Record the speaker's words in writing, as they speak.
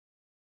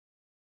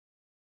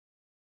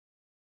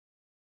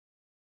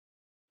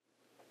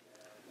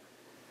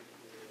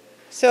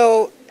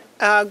So,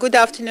 good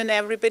afternoon,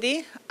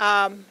 everybody,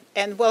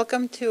 and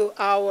welcome to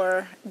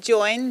our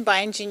Join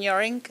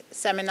Bioengineering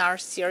seminar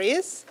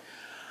series.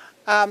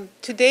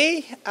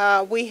 Today,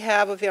 we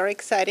have a very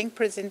exciting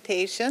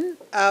presentation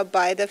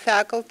by the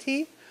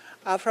faculty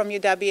from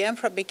UW-M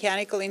for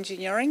Mechanical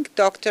Engineering,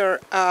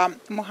 Dr.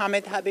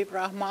 Mohammed Habib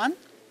Rahman.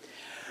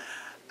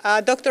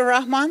 Dr.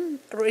 Rahman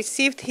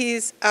received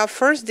his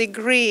first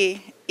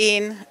degree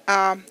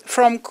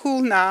from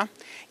Khulna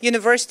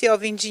University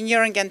of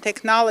Engineering and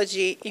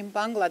Technology in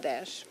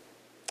Bangladesh.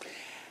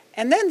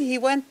 And then he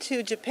went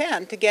to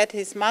Japan to get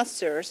his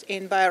master's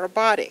in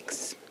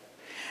biorobotics.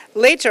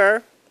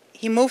 Later,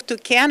 he moved to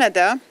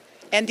Canada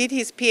and did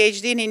his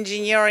PhD in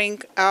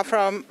engineering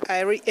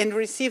and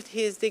received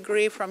his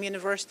degree from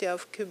University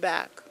of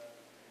Quebec.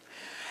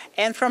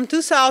 And from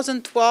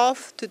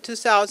 2012 to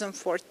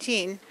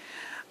 2014,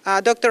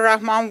 Dr.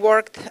 Rahman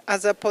worked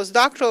as a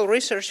postdoctoral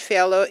research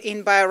fellow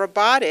in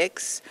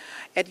biorobotics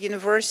at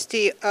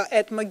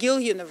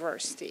McGill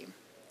University.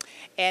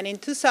 And in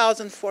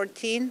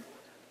 2014,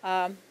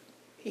 in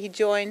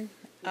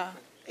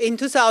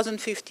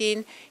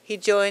 2015, he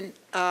joined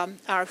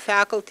our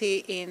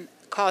faculty in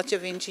College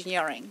of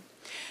Engineering.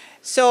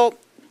 So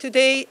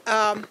today,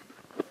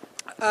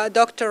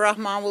 Dr.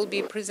 Rahman will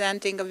be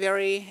presenting a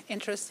very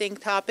interesting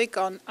topic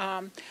on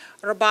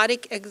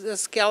robotic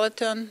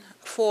exoskeleton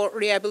for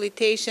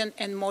rehabilitation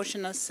and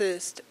motion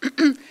assist.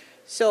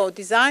 So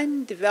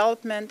design,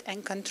 development,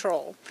 and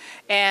control.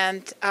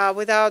 And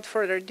without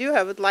further ado,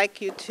 I would like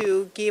you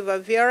to give a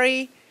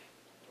very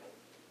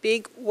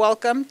big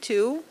welcome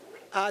to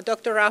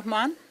Dr.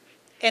 Rahman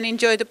and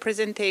enjoy the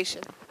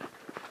presentation.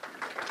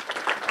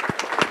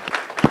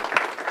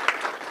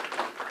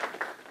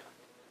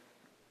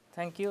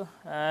 Thank you,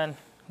 and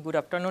good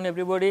afternoon,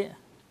 everybody.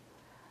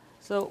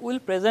 So we'll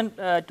present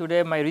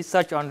today my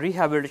research on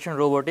rehabilitation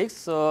robotics.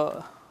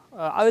 So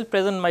I will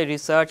present my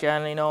research,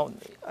 and I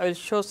will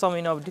show some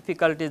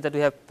difficulties that we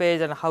have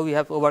faced and how we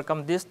have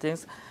overcome these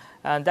things,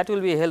 and that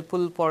will be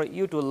helpful for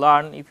you to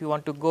learn if you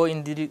want to go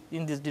in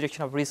this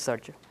direction of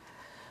research.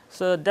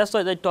 So that's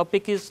why the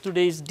topic is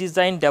today is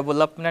design,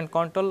 development, and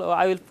control.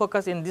 I will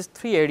focus in these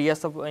three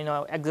areas of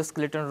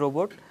exoskeleton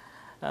robot.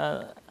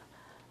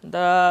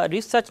 The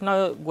research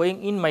now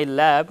going in my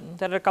lab,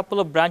 there are a couple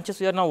of branches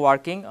we are now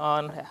working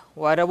on: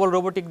 wearable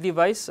robotic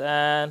device,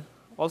 and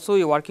also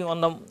we are working on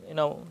the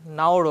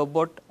now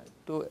robot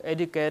to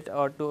educate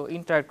or to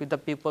interact with the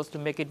people to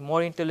make it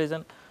more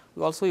intelligent.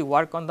 We also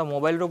work on the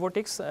mobile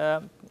robotics,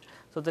 so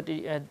that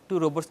two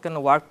robots can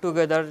work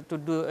together to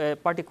do a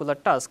particular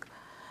task.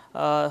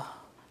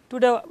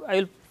 Today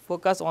I will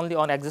focus only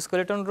on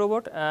exoskeleton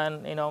robot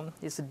and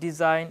its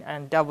design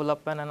and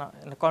development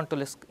and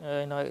control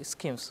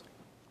schemes.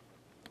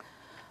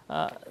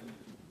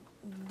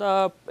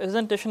 The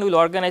presentation will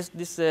organize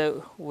this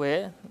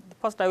way.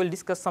 First, I will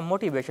discuss some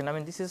motivation. I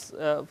mean, this is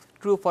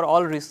true for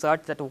all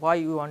research, that why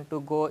you want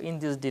to go in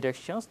these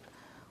directions.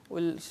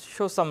 We'll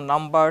show some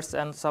numbers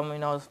and some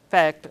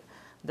fact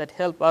that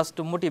help us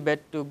to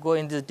motivate to go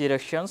in these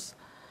directions.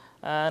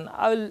 And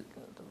I will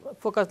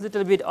focus a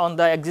little bit on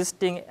the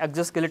existing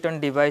exoskeleton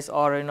device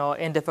or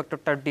end effector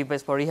type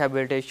device for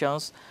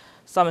rehabilitations,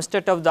 some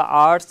state of the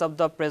arts of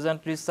the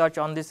present research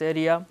on this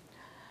area.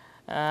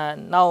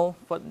 And now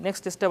for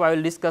next step, I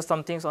will discuss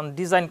some things on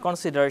design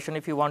consideration.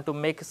 If you want to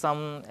make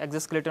some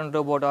exoskeleton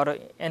robot or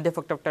end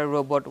effector type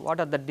robot, what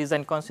are the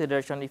design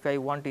consideration if I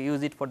want to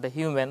use it for the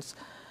humans?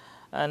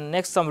 And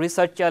next, some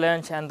research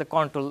challenge and the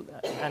control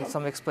and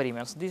some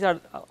experiments. These are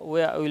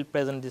where I will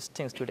present these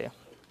things today.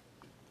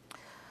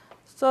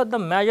 So the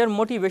major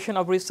motivation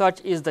of research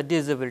is the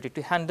disability,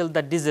 to handle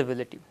the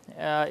disability.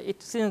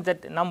 It seems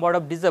that number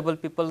of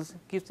disabled people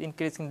keeps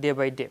increasing day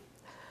by day.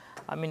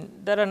 I mean,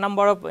 there are a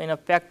number of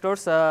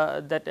factors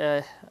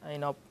that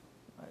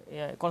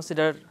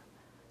consider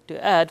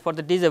to add for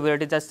the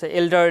disability. That's the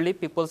elderly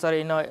people are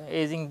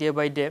aging day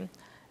by day,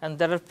 and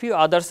there are few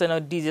others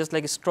diseases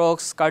like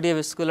strokes,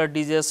 cardiovascular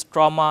disease,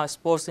 trauma,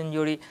 sports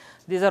injury.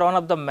 These are one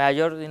of the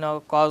major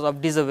cause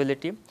of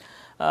disability.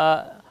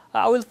 I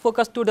will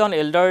focus today on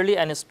elderly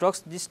and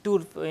strokes. These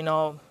two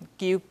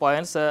key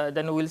points.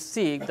 Then we will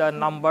see the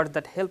numbers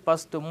that help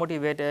us to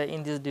motivate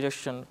in this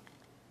direction.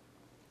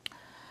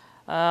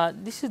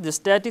 This is the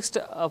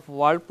statistics of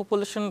world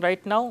population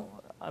right now.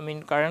 I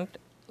mean, current.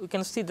 We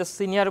can see the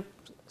senior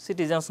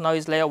citizens now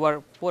is like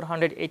over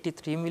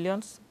 483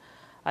 millions,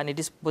 and it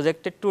is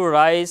projected to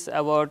rise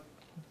about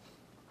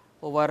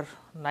over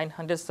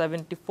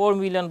 974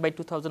 million by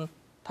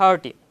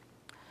 2030.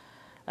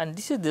 And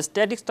this is the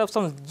statistics of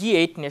some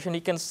G8 nation.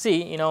 You can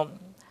see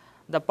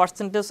the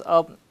percentage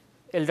of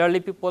elderly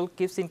people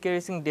keeps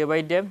increasing day by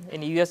day.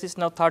 In US is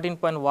now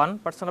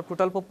 13.1% of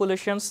total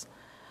populations.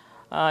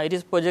 It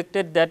is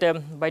projected that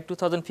by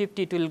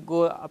 2050 it will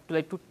go up to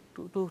like to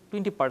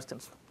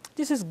 20%.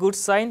 This is good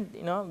sign,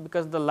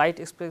 because the life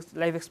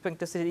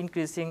expectancy is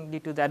increasing due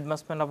to the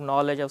advancement of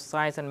knowledge of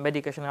science and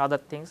medication and other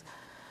things.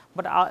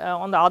 But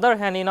on the other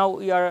hand,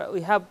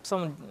 we have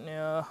some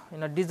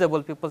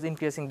disabled people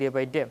increasing day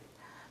by day.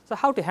 So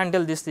how to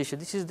handle this issue?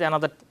 This is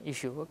another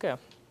issue. Okay.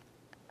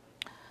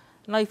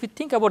 Now, if you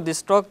think about the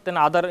stroke, then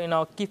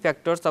other key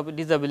factors of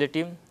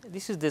disability,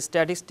 this is the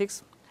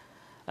statistics.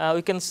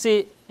 We can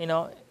see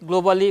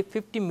globally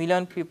 50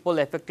 million people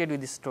affected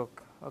with the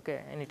stroke,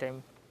 okay,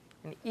 anytime.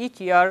 And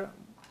each year,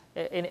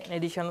 in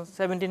addition,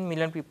 17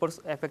 million people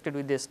affected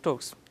with the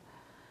strokes.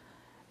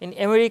 In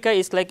America,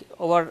 it's like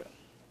over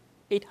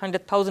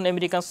 800,000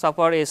 Americans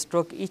suffer a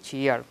stroke each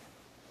year.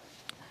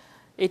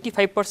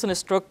 85%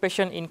 stroke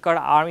patients incur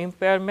arm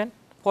impairment,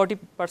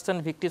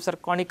 40% victims are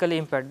chronically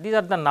impaired. These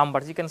are the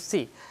numbers you can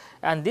see,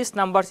 and these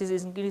numbers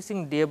is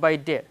increasing day by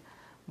day.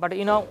 But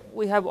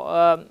we have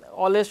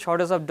always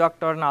shortage of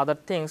doctor and other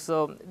things.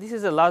 So this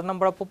is a large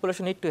number of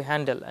population need to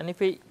handle. And if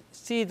we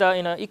see the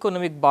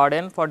economic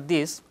burden for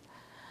this,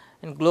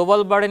 and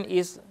global burden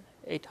is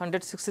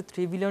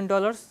 $863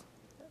 billion,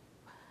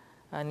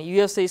 and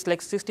USA is like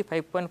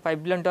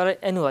 $65.5 billion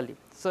annually.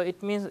 So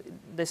it means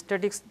the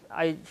statistics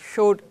I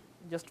showed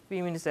just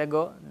few minutes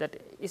ago that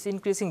is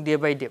increasing day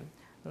by day.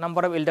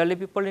 Number of elderly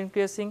people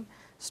increasing,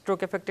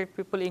 stroke affected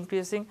people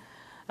increasing.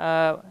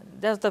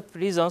 That's the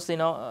reasons we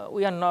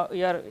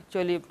are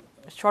actually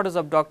shortage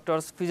of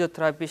doctors,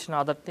 physiotherapists and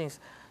other things.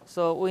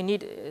 So we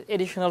need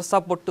additional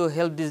support to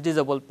help these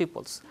disabled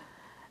peoples.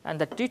 And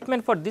the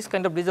treatment for this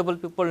kind of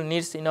disabled people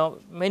needs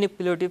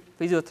manipulative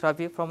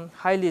physiotherapy from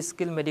highly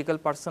skilled medical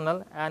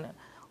personnel, and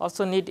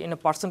also need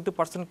person to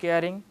person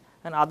caring.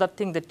 And other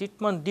thing, the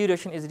treatment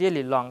duration is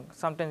really long.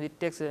 Sometimes it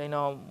takes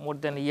more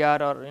than a year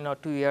or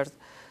 2 years.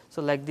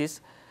 So like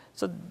this.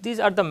 So these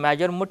are the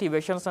major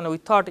motivations, and we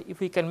thought if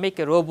we can make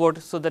a robot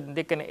so that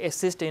they can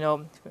assist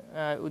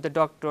with the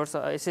doctors,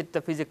 assist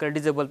the physically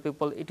disabled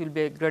people, it will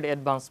be a great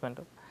advancement.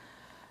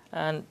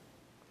 And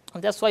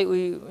that's why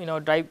we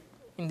drive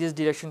in this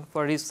direction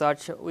for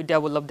research. We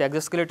developed the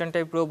exoskeleton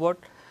type robot.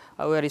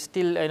 We are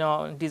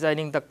still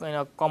designing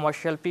the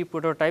commercial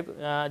pre-prototype.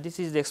 This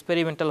is the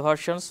experimental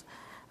versions.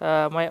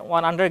 My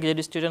one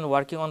undergraduate student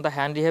working on the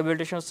hand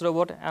rehabilitation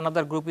robot,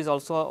 another group is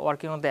also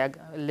working on the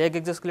leg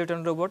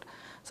exoskeleton robot.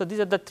 So these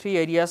are the 3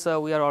 areas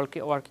we are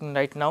working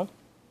right now.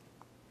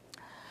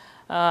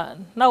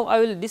 Now I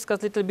will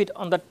discuss little bit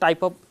on the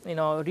type of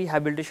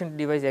rehabilitation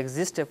device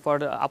exists for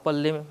the upper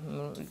limb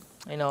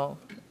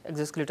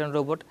exoskeleton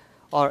robot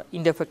or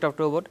end effector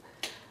robot.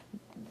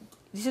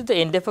 This is the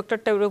end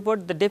effector type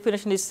robot. The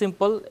definition is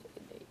simple.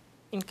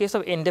 In case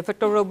of end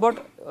effector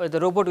robot, the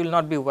robot will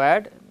not be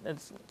wired.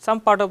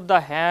 Some part of the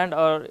hand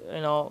or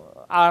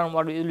arm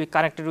will be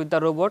connected with the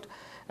robot.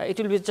 It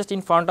will be just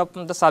in front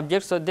of the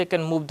subject, so they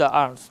can move the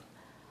arms.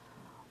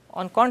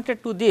 On contrary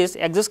to this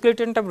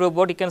exoskeleton type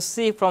robot, you can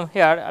see from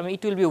here, I mean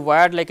it will be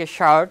wired like a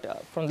shaft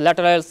from the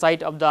lateral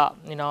side of the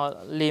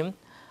limb.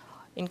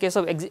 In case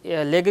of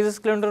leg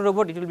exoskeleton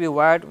robot, it will be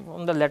wired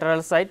from the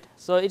lateral side.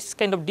 So it's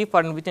kind of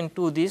different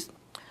between these,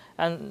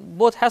 and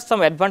both has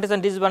some advantage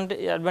and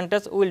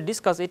disadvantage. We will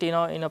discuss it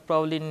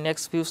probably in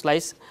next few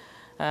slides.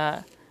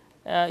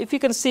 If you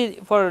can see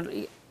for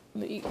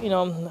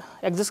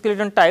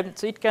exoskeleton type,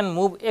 so it can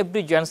move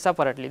every joint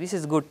separately. This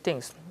is good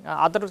things.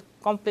 Other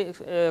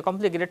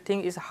complicated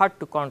thing is hard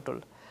to control.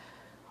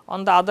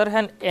 On the other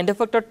hand, end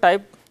effector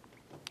type,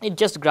 it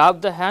just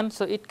grab the hand,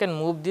 so it can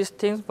move these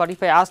things. But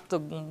if I ask to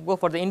go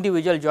for the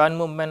individual joint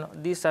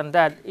movement, this and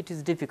that, it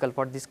is difficult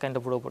for this kind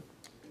of robot.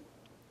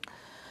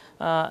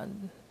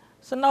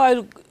 So now I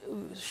will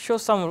show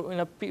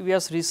some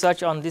previous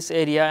research on this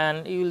area,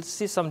 and you will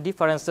see some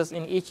differences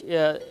in each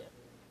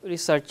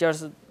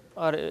researchers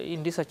or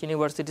in research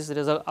universities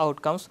result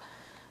outcomes.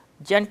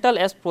 Gentle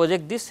as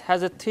project, this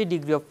has a 3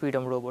 degree of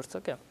freedom robots.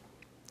 Okay.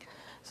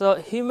 So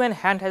human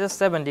hand has a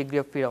 7 degree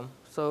of freedom.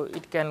 So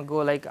it can go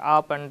like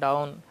up and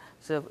down.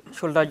 So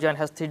shoulder joint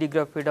has 3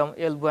 degree of freedom,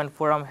 elbow and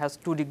forearm has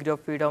 2 degree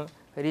of freedom,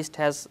 wrist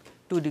has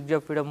 2 degree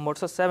of freedom more,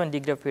 so 7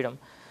 degree of freedom.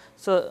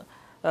 So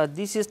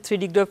this is 3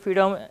 degree of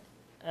freedom,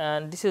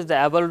 and this is the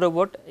Abel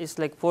robot, is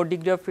like 4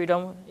 degree of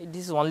freedom.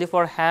 This is only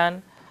for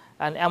hand,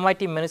 and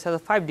MIT Menace has a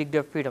 5 degree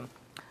of freedom.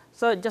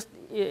 So just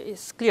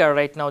it's clear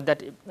right now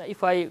that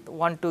if I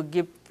want to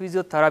give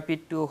physiotherapy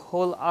to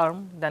whole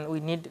arm, then we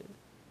need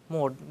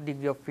more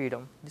degree of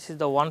freedom. This is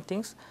the one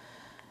things.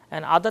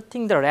 And other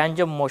thing, the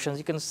range of motions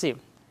you can see.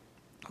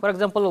 For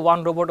example,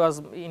 one robot was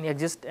in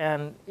exist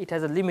and it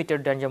has a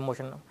limited range of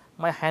motion.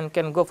 My hand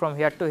can go from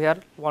here to here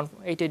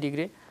 180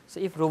 degree. So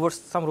if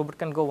some robot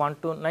can go 1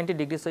 to 90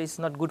 degrees, so it's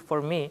not good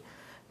for me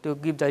to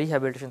give the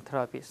rehabilitation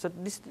therapy. So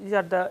these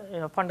are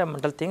the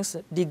fundamental things: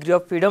 degree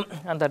of freedom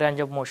and the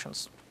range of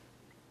motions.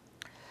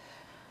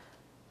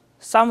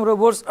 Some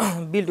robots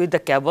built with the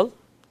cable.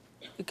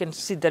 You can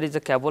see there is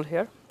a cable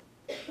here.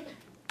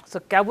 So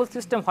cable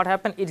system, what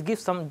happens? It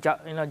gives some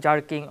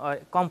jerking or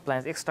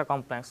compliance, extra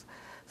compliance.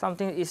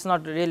 Something is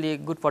not really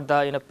good for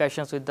the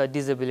patients with the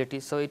disability.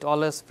 So it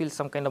always feels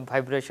some kind of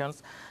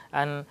vibrations,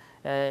 and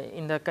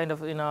in the kind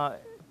of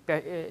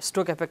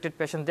stroke affected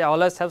patient, they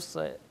always have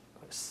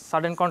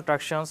sudden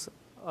contractions,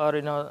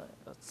 or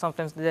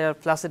sometimes they are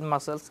flaccid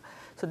muscles.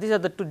 So these are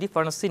the 2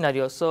 different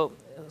scenarios. So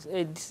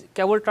this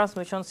cable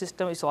transmission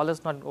system is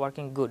always not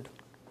working good.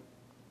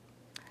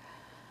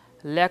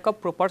 Lack of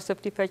proper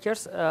safety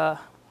features.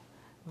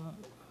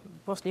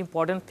 most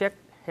important fact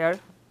here,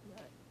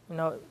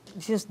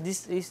 since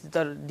this is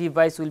the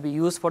device will be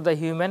used for the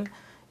human,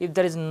 if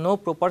there is no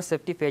proper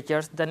safety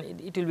features, then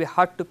it will be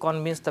hard to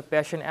convince the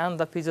patient and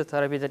the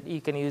physiotherapy that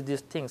you can use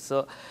these things.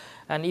 So,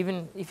 and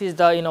even if it's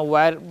the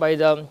wire by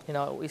the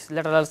its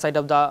lateral side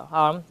of the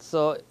arm,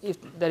 so if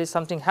there is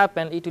something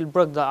happen, it will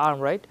break the arm,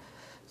 right?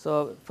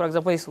 So, for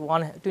example, it's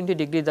 120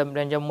 degree the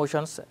range of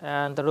motions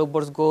and the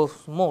robots go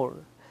more,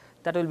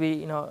 that will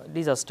be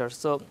disaster.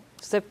 So,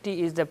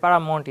 safety is the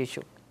paramount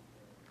issue.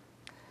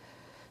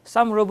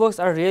 Some robots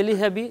are really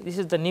heavy. This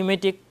is the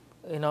pneumatic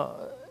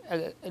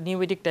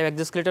pneumatic type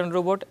exoskeleton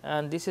robot,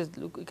 and this is,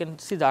 look, you can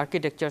see the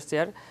architectures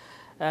there.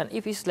 And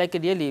if it's like a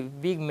really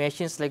big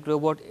machines like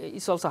robot,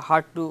 it's also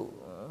hard to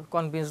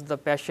convince the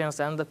patients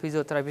and the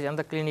physiotherapists and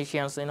the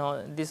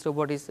clinicians this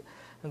robot is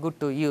good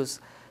to use.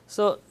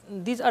 So,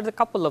 these are the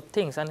couple of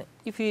things, and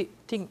if you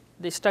think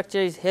the structure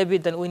is heavy,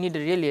 then we need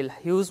really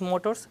huge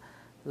motors,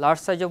 large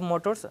size of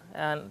motors,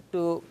 and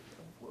to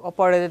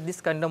operate this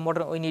kind of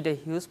motor we need a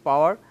huge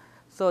power.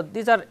 So,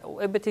 these are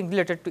everything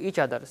related to each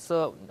other.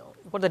 So,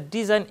 for the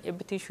design,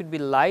 everything should be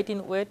light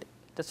in weight,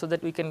 so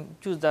that we can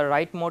choose the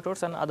right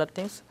motors and other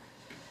things.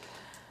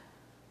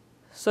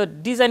 So,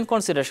 design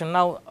consideration.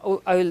 Now,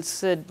 I will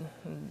say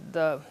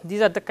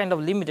these are the kind of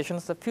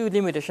limitations, a few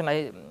limitations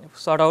I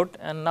sought out,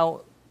 and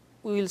now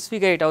we will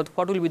figure it out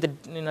what will be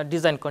the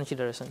design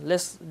consideration,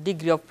 less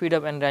degree of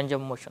freedom and range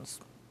of motions.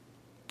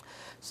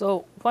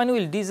 So, when we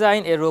will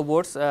design a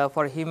robots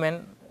for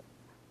human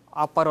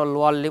upper or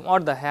lower limb or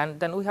the hand,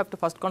 then we have to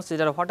first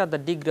consider what are the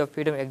degree of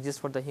freedom exists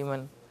for the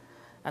human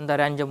and the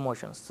range of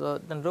motions. So,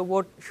 the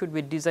robot should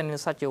be designed in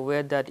such a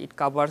way that it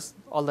covers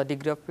all the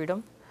degree of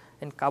freedom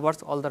and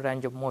covers all the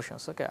range of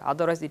motions. Okay.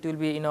 Otherwise, it will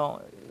be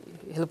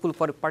helpful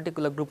for a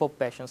particular group of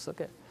patients.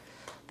 Okay.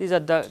 These are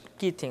the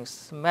key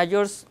things.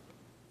 Measures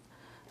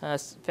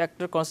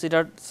factor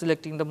considered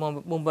selecting the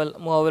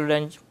movable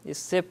range is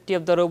safety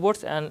of the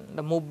robots and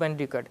the movement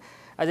required.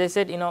 As I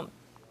said,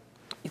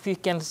 if you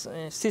can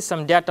see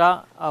some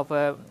data of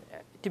a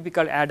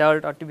typical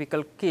adult or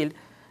typical kid,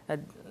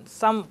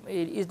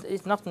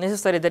 it's not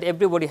necessary that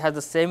everybody has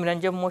the same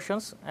range of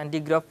motions and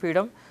degree of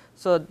freedom.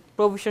 So,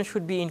 provision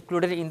should be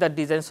included in the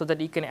design, so that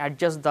you can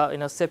adjust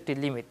the safety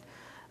limit.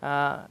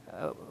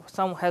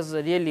 Some has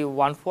really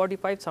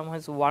 145, some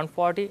has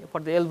 140.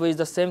 For the elbow is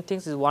the same thing,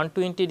 is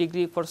 120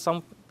 degree for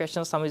some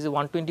patients, some is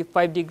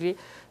 125 degree.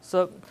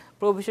 So,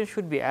 provision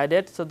should be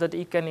added, so that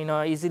you can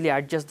easily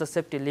adjust the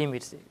safety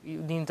limits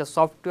in the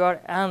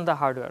software and the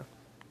hardware.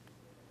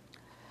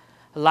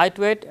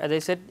 Lightweight, as I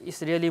said,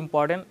 is really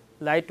important.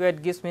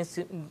 Lightweight gives me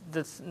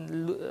this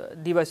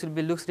device will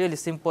be looks really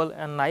simple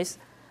and nice.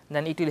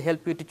 Then it will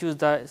help you to choose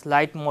the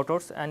light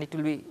motors, and it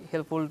will be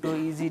helpful to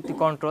easy to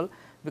control,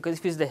 because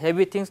if it is the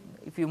heavy things,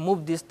 if you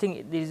move this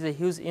thing, there is a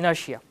huge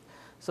inertia.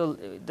 So,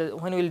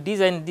 when we will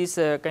design this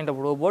kind of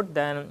robot,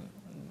 then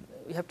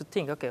we have to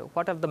think, okay,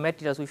 what are the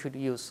materials we should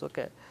use,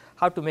 okay,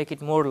 how to make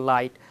it more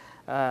light,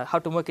 how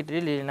to make it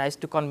really nice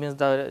to convince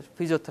the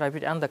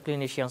physiotherapist and the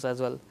clinicians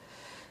as well.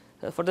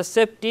 For the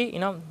safety,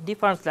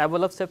 different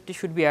level of safety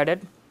should be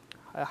added,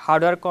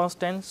 hardware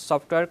constraints,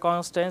 software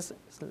constraints,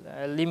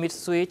 limit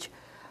switch,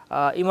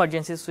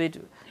 emergency switch,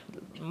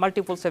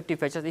 multiple safety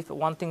features. If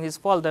one thing is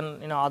fault,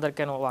 then other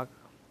can work.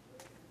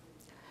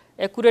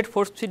 Accurate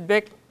force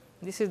feedback,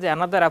 this is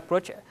another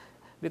approach,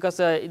 because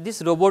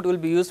this robot will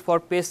be used for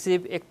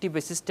passive, active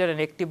assisted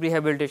and active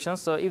rehabilitation.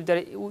 So, if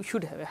there we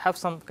should have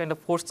some kind of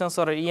force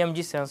sensor or EMG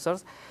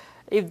sensors.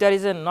 If there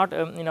is a not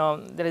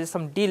there is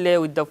some delay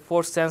with the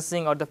force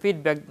sensing or the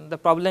feedback, the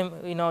problem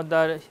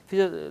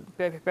the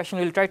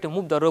patient will try to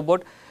move the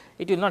robot,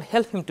 it will not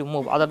help him to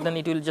move, other than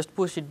it will just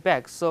push it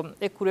back. So,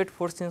 accurate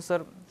force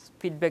sensor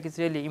feedback is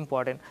really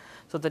important,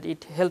 so that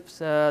it helps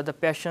the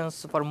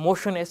patients for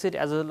motion assist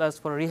as well as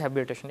for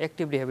rehabilitation,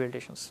 active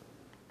rehabilitations.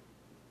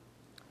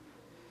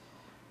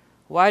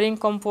 Wiring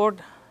comfort,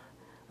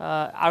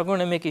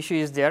 ergonomic issue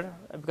is there,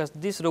 because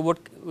this robot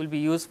will be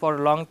used for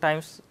long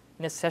times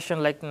in a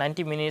session like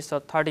 90 minutes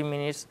or 30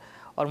 minutes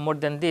or more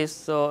than this.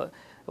 So,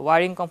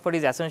 wiring comfort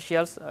is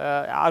essential,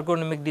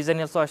 ergonomic design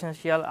is also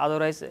essential,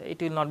 otherwise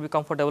it will not be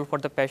comfortable for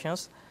the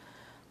patients.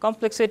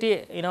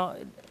 Complexity,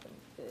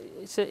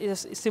 it's a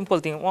simple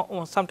thing.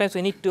 Sometimes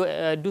we need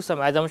to do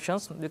some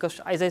assumptions, because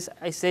as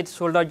I said,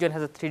 shoulder joint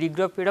has a 3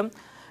 degree of freedom.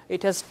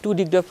 It has 2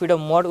 degree of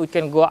freedom more. We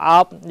can go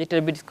up little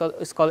bit.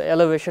 It's called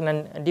elevation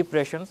and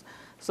depressions.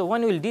 So,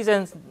 when we will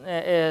design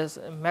a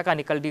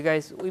mechanical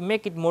device, we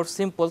make it more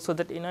simple, so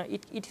that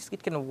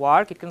it can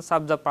work, it can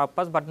serve the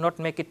purpose, but not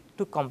make it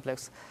too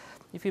complex.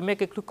 If you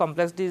make it too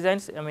complex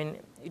designs, I mean,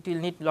 it will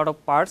need lot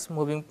of parts,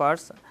 moving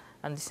parts,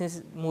 and this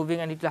is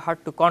moving, and it will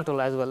hard to control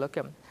as well.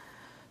 Okay.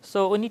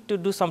 So, we need to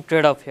do some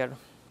trade off here.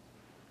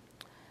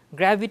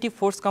 Gravity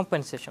force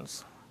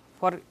compensations.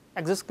 For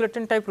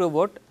exoskeleton type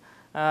robot,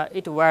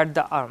 it wired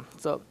the arm.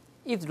 So,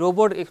 if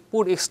robot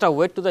put extra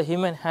weight to the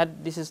human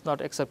head, this is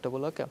not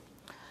acceptable. Okay.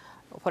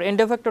 For end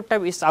effector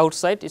type, it's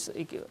outside,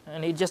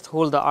 and it just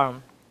hold the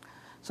arm.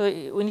 So,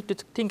 we need to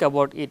think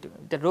about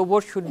it. The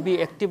robot should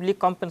be actively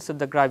compensate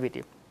the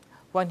gravity.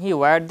 when he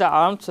wired the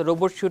arms, the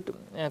robot should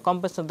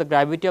compensate the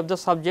gravity of the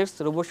subjects,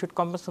 the robot should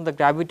compensate the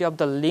gravity of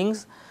the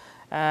links,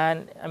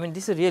 and I mean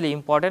this is really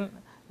important.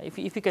 If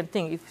you can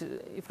think,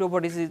 if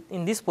robot is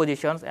in these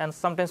positions and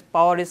sometimes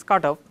power is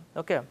cut off,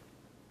 okay,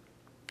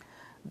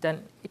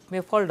 then it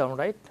may fall down,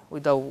 right,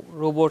 with the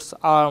robot's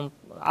arm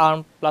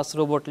plus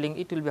robot link,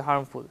 it will be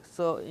harmful.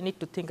 So, you need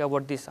to think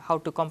about this, how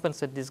to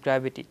compensate this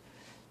gravity.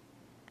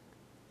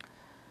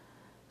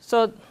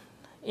 So,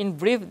 in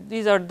brief,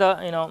 these are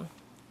the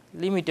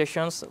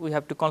limitations we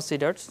have to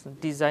consider: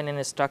 design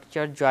and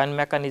structure, joint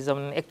mechanism,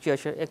 and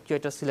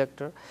actuator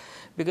selector.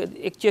 Because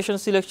actuation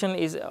selection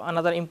is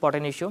another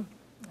important issue.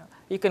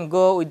 You can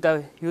go with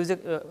the huge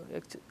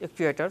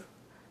actuator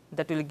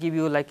that will give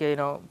you like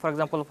for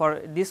example,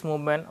 for this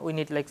movement we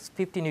need like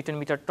 50 Newton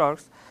meter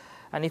torques,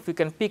 and if you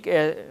can pick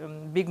a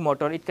big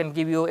motor, it can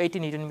give you 80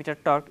 Newton meter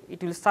torque.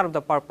 It will serve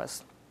the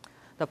purpose.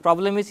 The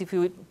problem is if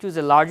you choose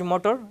a large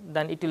motor,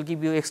 then it will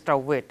give you extra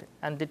weight,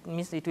 and that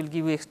means it will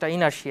give you extra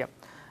inertia,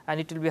 and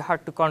it will be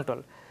hard to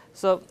control.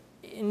 So,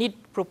 you need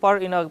proper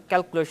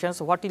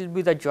calculations. What will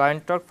be the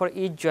joint torque for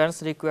each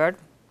joints required?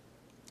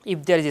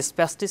 If there is a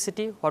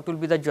spasticity, what will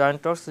be the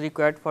joint torques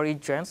required for each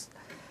joints?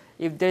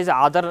 If there is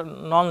other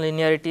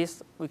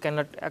non-linearities, we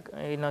cannot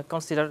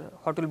consider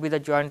what will be the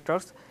joint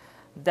torques.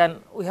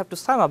 Then we have to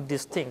sum up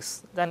these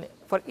things. Then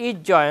for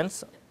each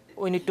joints,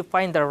 we need to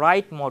find the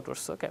right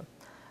motors. Okay,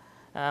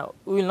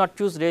 we will not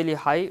choose really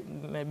high,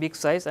 big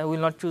size, and we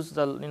will not choose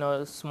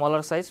the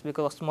smaller size,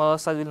 because smaller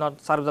size will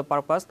not serve the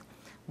purpose.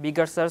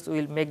 Bigger size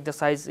will make the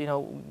size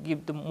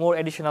give the more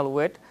additional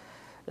weight,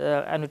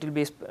 and it will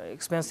be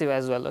expensive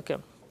as well. Okay,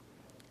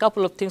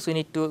 couple of things we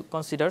need to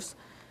consider: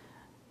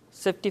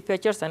 safety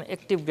features and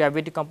active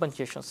gravity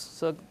compensations.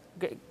 So,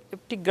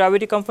 active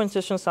gravity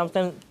compensation,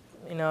 sometimes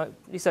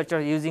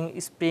researchers using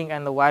spring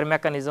and the wire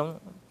mechanism.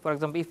 For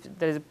example, if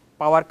there is a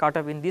power cut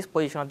off in this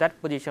position or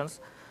that positions,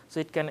 so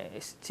it can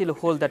still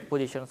hold that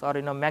positions, or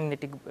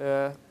magnetic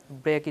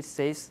brake, it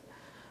says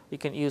we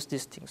can use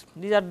these things.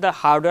 These are the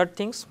hardware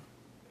things.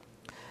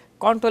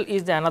 Control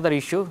is another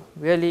issue.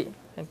 Really,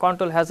 and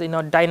control has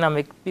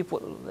dynamic,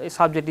 people,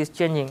 subject is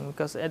changing,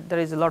 because there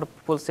is a lot of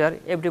people here,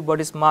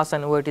 everybody's mass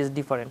and weight is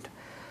different.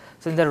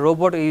 So, in the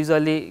robot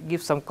usually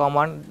gives some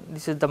command,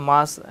 this is the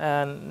mass,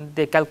 and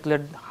they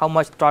calculate how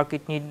much torque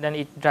it needs, and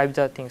it drives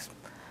the things.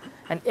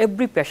 And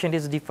every patient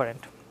is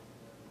different.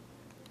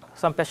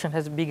 Some patient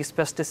has big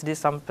spasticity,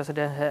 some patient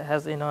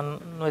has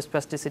no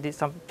spasticity,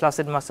 some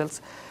flaccid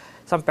muscles,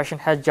 some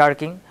patient has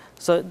jerking.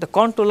 So, the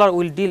controller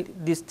will deal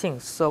these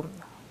things. So,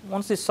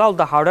 once we solve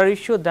the hardware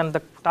issue, then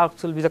the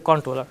tasks will be the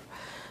controller.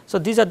 So,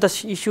 these are the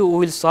issue we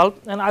will solve,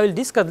 and I will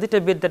discuss little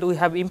bit that we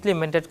have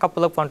implemented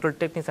couple of control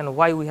techniques and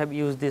why we have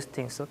used these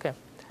things. Okay.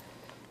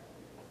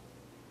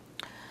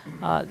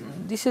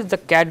 This is the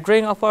CAD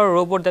drawing of our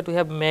robot that we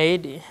have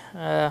made.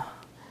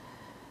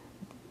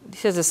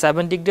 This is a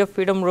 7-degree of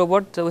freedom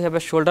robot. So, we have a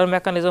shoulder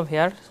mechanism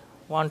here,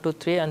 1, 2,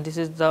 3, and this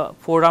is the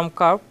forearm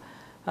curve.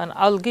 And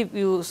I will give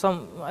you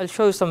some, I will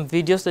show you some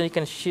videos so you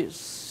can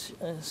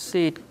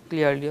see it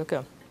clearly. Okay.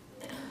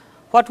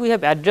 What we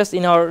have addressed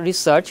in our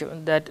research,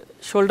 that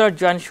shoulder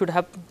joint should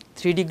have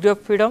 3 degrees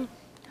of freedom.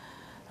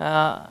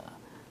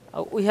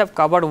 We have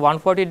covered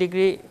 140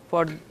 degree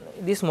for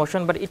this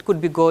motion, but it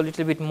could be go a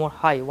little bit more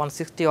high,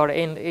 160 or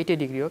 80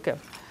 degree. Okay.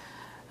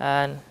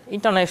 And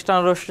internal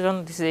external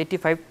rotation, this is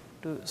 85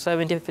 to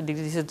 75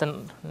 degrees, this is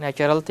the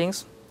natural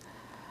things.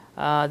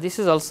 This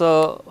is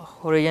also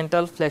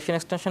horizontal flexion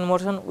extension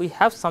motion. We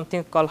have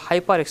something called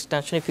hyper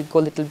extension if you go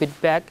a little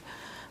bit back,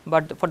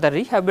 but for the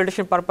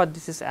rehabilitation purpose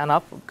this is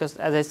enough, because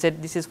as I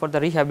said, this is for the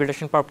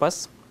rehabilitation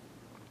purpose.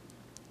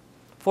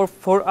 For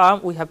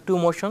forearm we have 2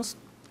 motions,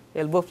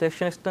 elbow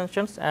flexion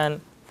extensions and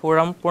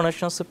forearm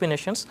pronation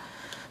supinations.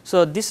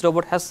 So, this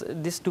robot has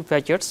these 2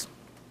 features.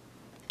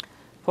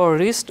 For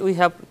wrist we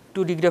have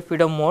 2 degree of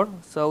freedom more.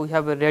 So, we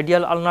have a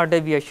radial ulnar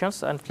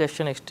deviations and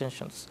flexion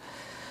extensions.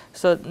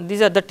 So,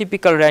 these are the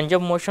typical range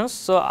of motions.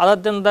 So, other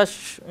than the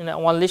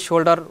only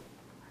shoulder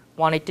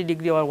 180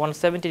 degree or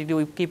 170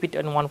 degree, we keep it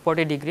at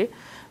 140 degree.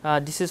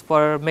 This is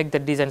for make the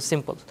design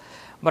simple.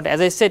 But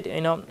as I said,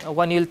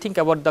 when you will think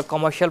about the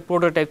commercial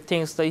prototype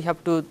things, so you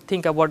have to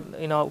think about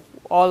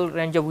all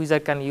range of user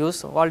can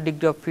use, all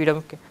degree of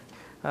freedom.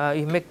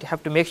 You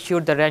have to make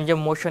sure the range of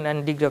motion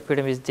and degree of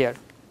freedom is there.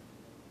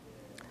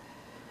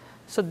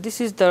 So,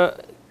 this is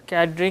the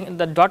CAD drawing.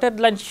 The dotted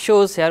line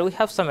shows here we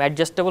have some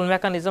adjustable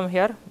mechanism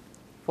here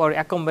for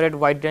accommodate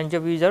wide range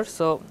of users.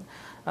 So,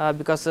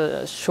 because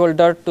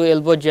shoulder to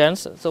elbow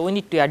joints, so we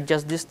need to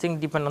adjust this thing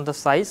depend on the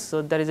size.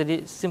 So, there is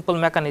a simple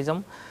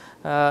mechanism,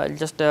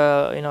 just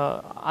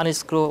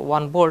unscrew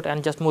one bolt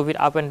and just move it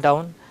up and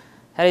down.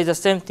 Here is the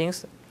same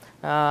things.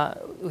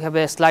 We have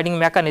a sliding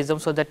mechanism,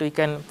 so that we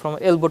can from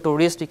elbow to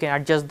wrist we can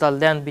adjust the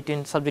length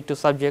between subject to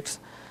subjects,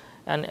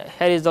 and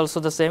here is also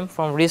the same,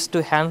 from wrist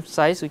to hand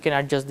size we can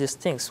adjust these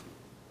things.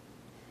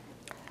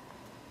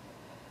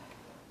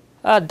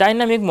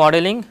 Dynamic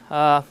modeling,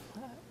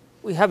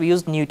 we have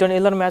used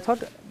Newton-Euler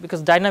method,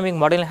 because dynamic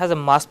modeling has a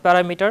mass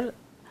parameter,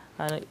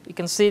 and you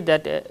can see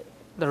that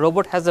the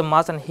robot has a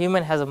mass and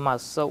human has a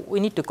mass. So, we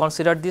need to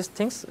consider these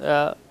things,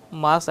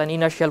 mass and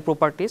inertial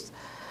properties.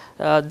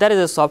 There is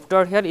a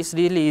software here. It is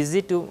really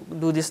easy to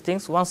do these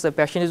things. Once the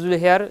patient is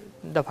here,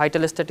 the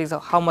vital statistics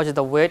of how much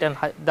the weight and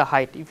the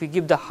height. If you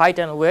give the height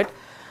and weight,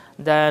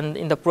 then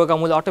in the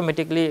program will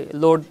automatically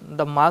load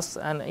the mass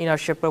and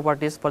inertial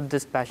properties for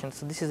this patient.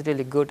 So, this is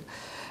really good,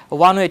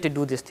 one way to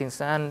do these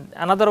things. And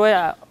another way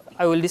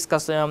I will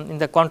discuss in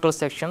the control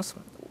sections.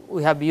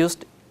 We have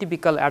used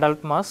typical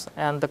adult mass,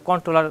 and the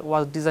controller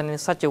was designed in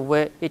such a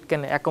way it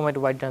can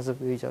accommodate wide range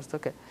of users.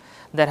 Okay.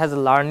 That has a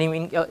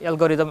learning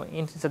algorithm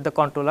inside the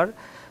controller.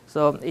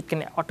 So, it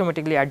can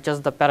automatically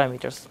adjust the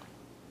parameters.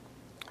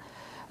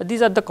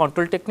 These are the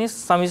control techniques.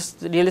 Some is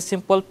really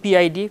simple,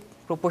 PID,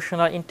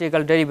 proportional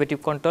integral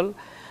derivative control,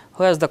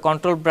 whereas the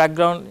control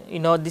background,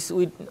 this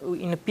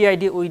in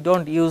PID we do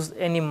not use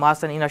any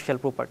mass and inertial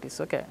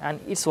properties, okay, and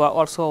it is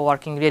also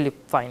working really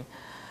fine.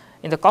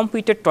 In the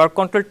computed torque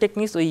control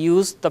techniques, we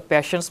use the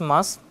patient's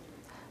mass,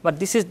 but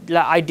this is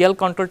the ideal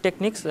control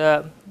techniques.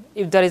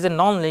 If there is a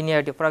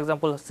non-linearity, for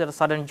example,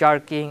 sudden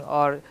jerking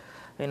or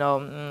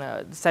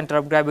center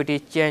of gravity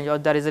change, or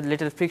there is a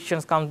little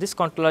frictions come, this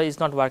controller is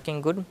not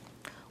working good.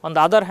 On the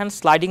other hand,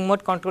 sliding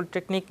mode control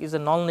technique is a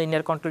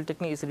non-linear control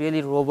technique, is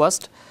really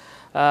robust,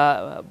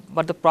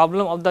 but the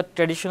problem of the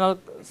traditional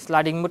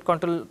sliding mode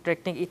control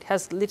technique, it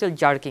has little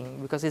jerking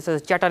because it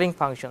has chattering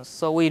functions.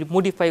 So, we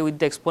modify with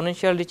the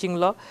exponential reaching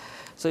law.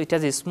 So, it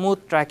has a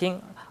smooth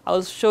tracking. I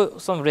will show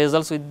some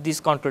results with these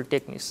control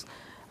techniques.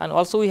 And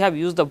also we have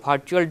used the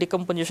virtual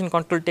decomposition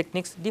control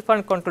techniques,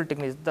 different control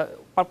techniques. The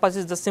purpose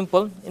is the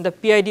simple. In the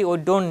PID, we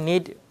do not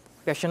need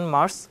patient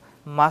mass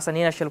and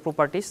inertial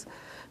properties.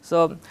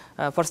 So,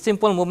 for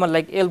simple movement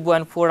like elbow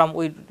and forearm,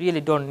 we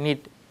really do not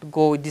need to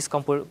go with this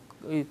control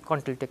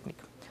technique.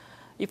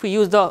 If we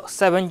use the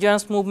 7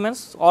 joints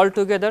movements all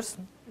together,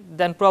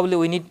 then probably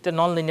we need the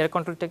non-linear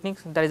control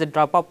techniques. There is a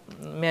drop up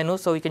menu,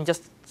 so we can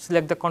just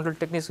select the control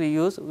techniques we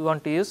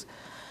want to use,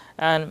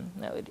 and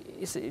it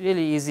is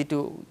really easy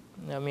to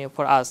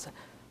for us.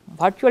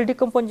 Virtual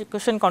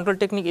decomposition control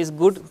technique is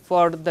good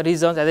for the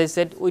reasons, as I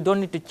said, we do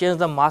not need to change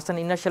the mass and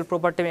inertial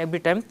property every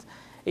time.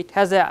 It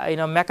has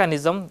a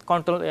mechanism,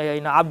 control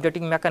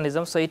updating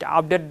mechanism. So, it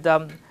updates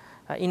the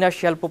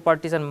inertial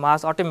properties and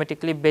mass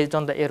automatically based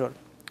on the error.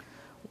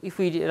 If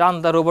we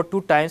run the robot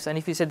 2 times and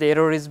if we say the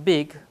error is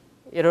big,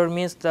 error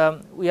means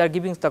we are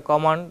giving the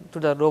command to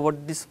the robot,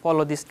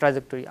 follow this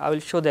trajectory. I will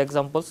show the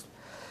examples.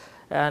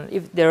 And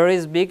if the error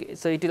is big,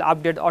 so it will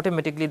update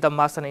automatically the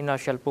mass and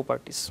inertial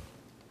properties.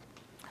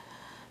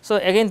 So,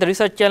 again the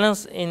research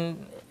challenge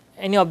in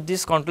any of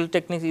these control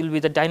techniques will be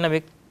the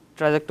dynamic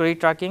trajectory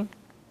tracking.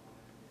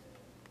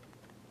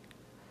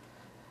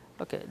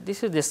 Okay,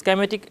 this is the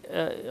schematic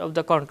of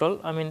the control.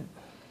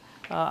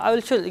 I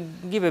will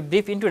give a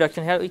brief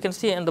introduction here. You can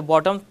see in the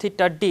bottom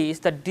theta d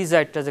is the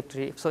desired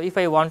trajectory. So, if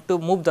I want to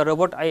move the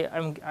robot, I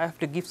have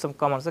to give some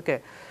commands.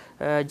 Okay.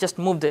 Just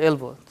move the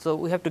elbow. So,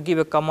 we have to give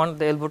a command,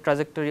 the elbow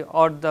trajectory,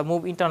 or the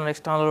move internal and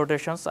external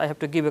rotations, I have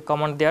to give a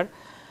command there.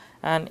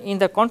 And in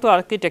the control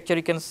architecture,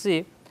 you can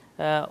see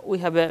we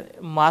have a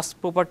mass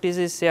properties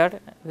is here,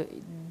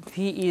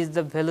 V is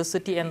the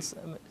velocity and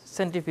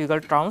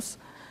centrifugal terms,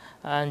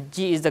 and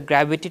G is the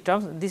gravity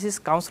terms. This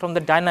comes from the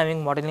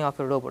dynamic modeling of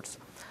a robots.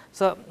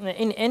 So,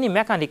 in any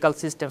mechanical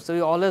system, so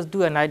we always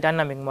do a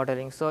dynamic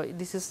modeling. So,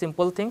 this is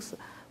simple things.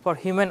 For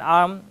human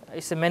arm, it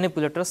is a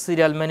manipulator,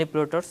 serial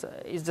manipulators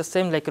is the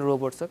same like a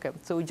robots. Okay.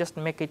 So, we just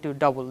make it to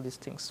double these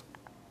things.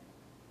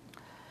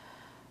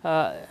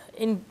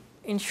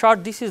 In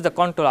short, this is the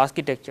control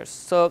architectures.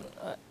 So,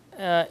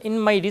 in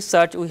my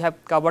research, we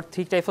have covered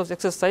 3 types of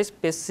exercise: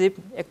 passive,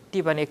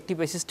 active, and active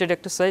assisted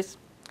exercise.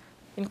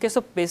 In case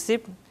of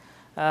passive,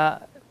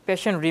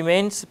 patient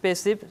remains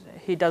passive,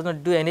 he does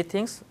not do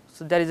anything.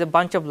 So, there is a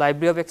bunch of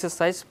library of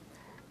exercise,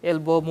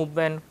 elbow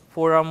movement,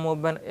 forearm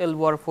movement,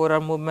 elbow or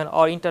forearm movement,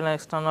 or internal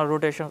external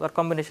rotations, or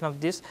combination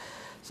of this.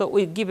 So,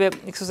 we give a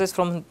exercise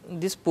from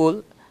this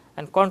pool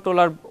and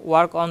controller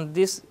work on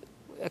this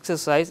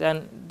exercise,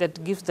 and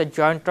that gives the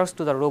joint thrust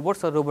to the robot,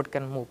 so robot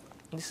can move.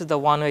 This is the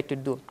one way to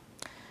do.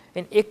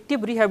 In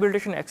active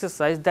rehabilitation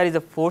exercise, there is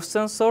a force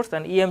sensors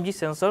and EMG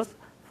sensors.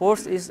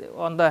 Force is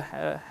on the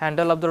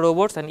handle of the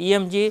robots, and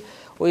EMG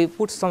we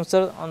put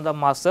sensor on the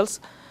muscles.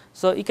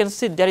 So, you can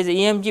see there is a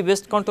EMG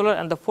based controller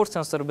and the force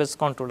sensor based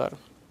controller.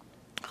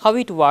 How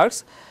it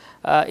works?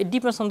 It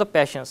depends on the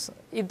patients.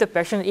 If the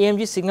patient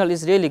EMG signal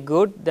is really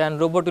good, then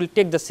robot will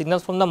take the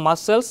signals from the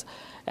muscles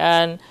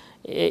and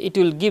it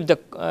will give the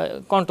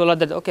controller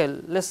that okay,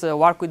 let us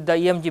work with the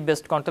EMG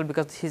based control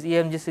because his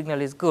EMG signal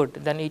is good.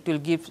 Then it will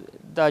give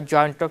the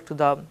joint torque to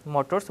the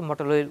motors.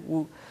 Motor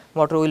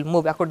will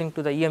move according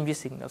to the EMG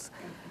signals.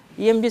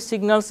 EMG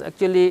signals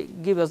actually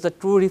give us the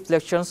true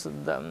reflections,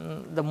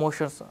 the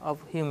motions of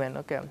human.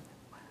 Okay.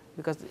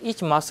 Because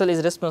each muscle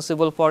is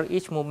responsible for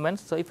each movement.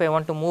 So, if I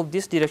want to move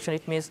this direction,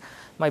 it means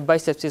my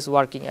biceps is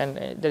working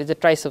and there is a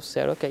triceps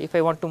there. Okay. If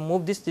I want to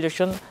move this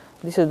direction,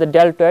 this is the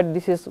deltoid,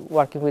 this is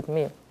working with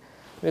me,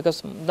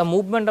 because the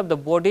movement of the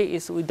body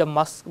is with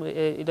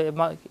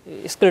the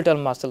skeletal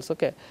muscles.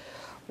 Okay.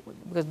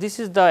 because this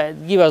is the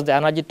give us the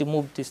energy to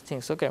move these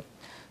things. Okay.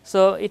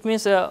 So, it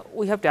means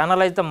we have to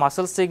analyze the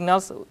muscle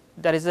signals.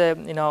 There is a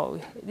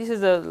this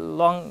is a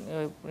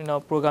long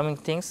programming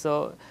thing.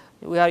 So,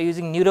 we are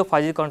using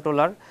neurophysical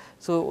controller.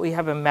 So, we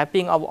have a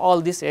mapping of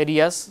all these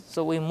areas.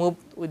 So, we move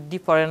with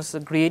different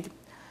grid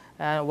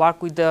and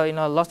work with the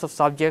lots of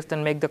subjects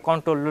and make the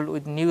control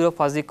with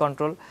neurophysical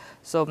control.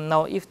 So,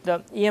 now if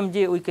the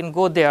EMG we can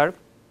go there,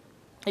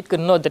 it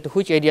can know that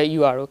which area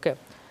you are. Okay.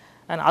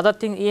 And other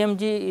thing,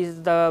 EMG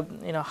is the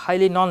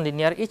highly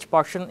nonlinear. Each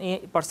person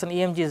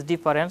EMG is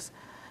different,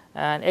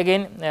 and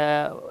again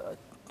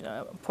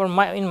for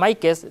in my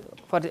case,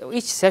 for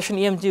each session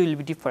EMG will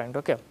be different.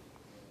 Okay.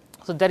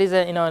 So, there is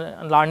a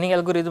learning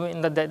algorithm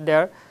in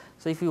there.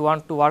 So, if you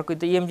want to work with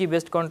the EMG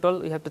based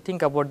control, you have to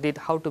think about it,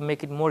 how to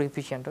make it more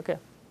efficient. Okay.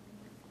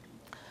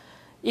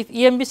 If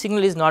EMG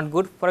signal is not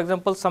good, for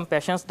example, some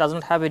patients does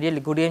not have a really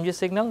good EMG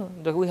signal,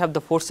 we have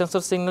the force sensor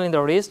signal in the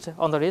wrist,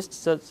 on the wrist.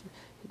 So,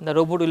 the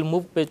robot will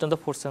move based on the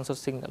force sensor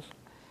signal.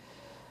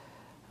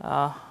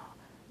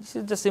 This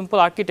is the simple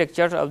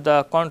architecture of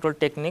the control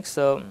techniques.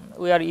 So,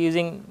 we are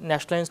using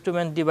National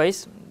Instrument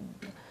device.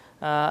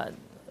 Why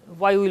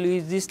we will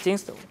use these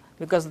things?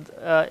 Because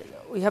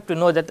we have to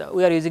know that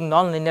we are using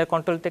non-linear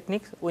control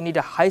techniques. We need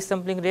a high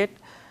sampling rate,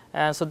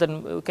 and so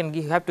then we can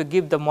have to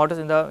give the models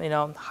in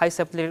the high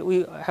sampling rate.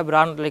 We have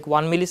run like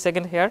 1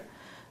 millisecond here,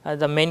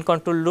 the main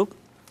control loop,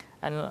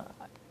 and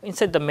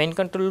inside the main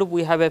control loop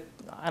we have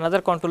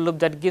another control loop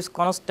that gives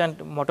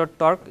constant motor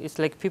torque. It's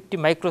like 50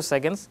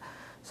 microseconds.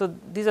 So,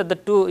 these are the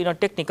two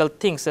technical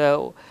things.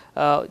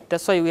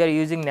 That's why we are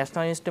using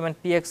National Instrument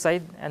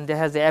PXI, and there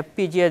has the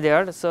FPGA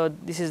there. So,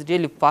 this is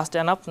really fast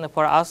enough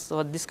for us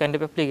for this kind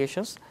of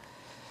applications.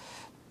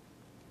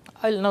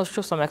 I will now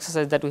show some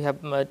exercise that we have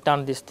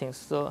done these things.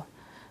 So,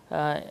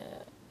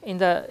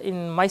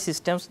 in my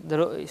systems,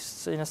 the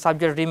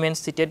subject remains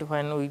seated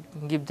when we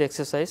give the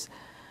exercise.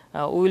 We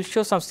will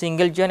show some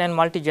single joint and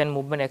multi joint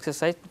movement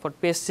exercise for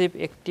passive,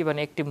 active and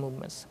active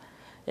movements.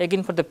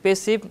 Again, for the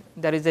passive,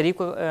 there is a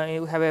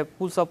we have a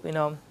pulse of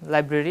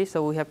library.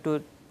 So, we have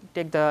to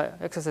take the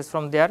exercise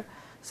from there,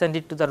 send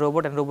it to the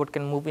robot, and robot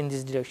can move in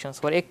these directions.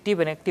 For active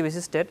and active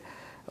assisted,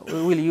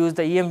 we will use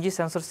the EMG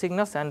sensor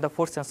signals and the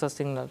force sensor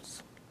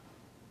signals.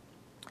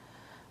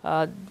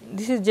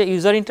 This is the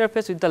user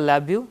interface with the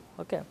lab view.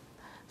 Okay.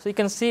 So, you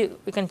can see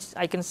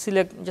I can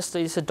select just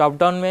it's a drop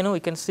down menu. We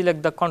can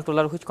select the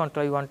controller, which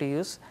controller you want to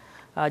use.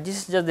 This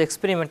is just the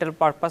experimental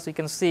purpose. You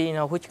can see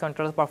which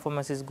controller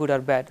performance is good or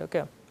bad.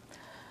 Okay.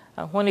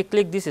 When you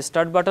click this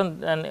start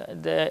button,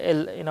 and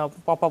the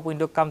pop up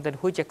window comes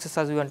that which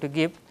exercise we want to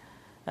give,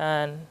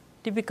 and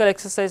typical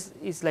exercise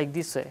is like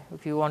this way.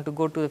 If you want to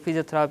go to the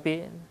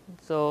physiotherapy,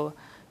 so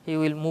he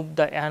will move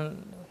the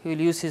hand, he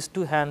will use his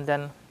two hands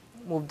and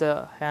move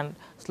the hand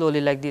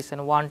slowly like this,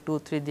 and 1, 2,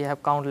 3 they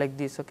have count like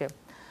this. Okay.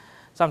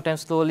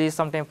 Sometimes slowly,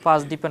 sometimes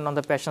fast, depend on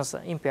the patient's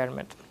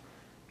impairment.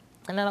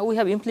 And then we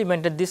have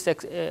implemented these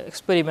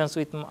experiments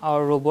with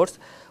our robots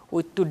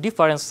with 2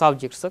 different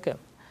subjects. Okay.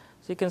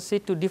 So, you can see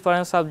 2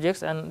 different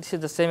subjects, and this is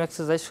the same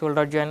exercise,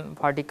 shoulder joint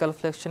vertical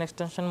flexion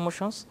extension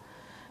motions,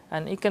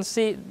 and you can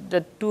see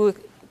the 2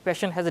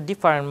 patient has a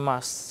different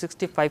mass,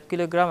 65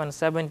 kilogram and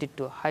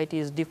 72, height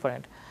is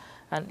different.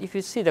 And if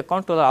you see the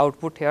controller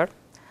output here,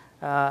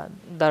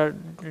 the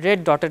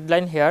red dotted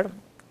line here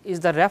is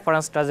the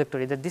reference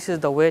trajectory, that this is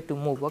the way to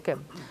move. Okay.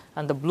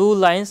 And the blue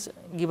lines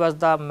give us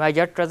the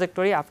measured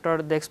trajectory.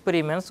 After the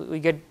experiments, we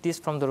get this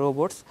from the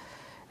robots,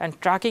 and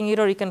tracking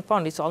error you can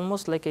find it's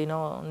almost like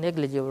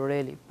negligible,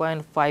 really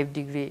 0.5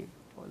 degree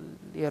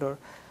error.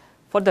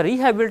 For the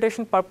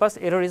rehabilitation purpose,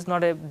 error is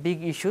not a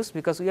big issue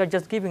because we are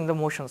just giving the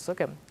motions.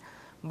 Okay.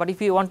 But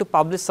if you want to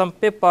publish some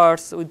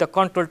papers with the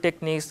control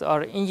techniques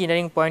or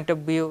engineering point of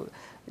view,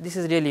 this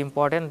is really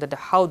important, that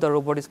how the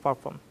robot is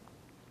performed.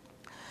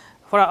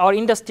 For our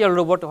industrial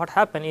robot, what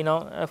happened,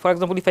 for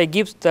example, if I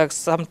give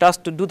some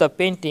task to do the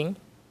painting,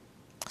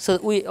 so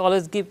we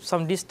always give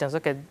some distance.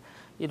 Okay,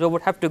 the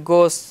robot have to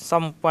go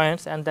some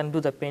points and then do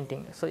the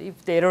painting. So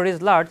if the error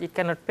is large, it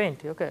cannot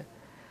paint. Okay,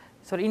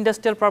 so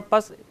industrial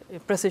purpose,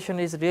 precision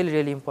is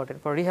really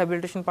important. For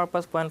rehabilitation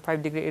purpose,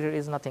 0.5 degree error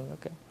is nothing.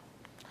 Okay,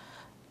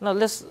 now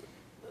let's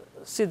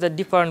see the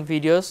different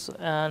videos,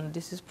 and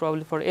this is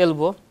probably for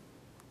elbow.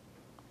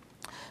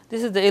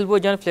 This is the elbow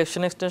joint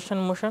flexion extension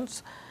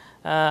motions.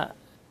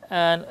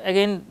 And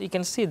again you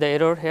can see the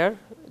error here,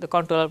 the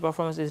controller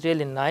performance is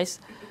really nice,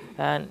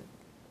 and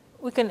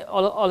we can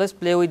always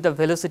play with the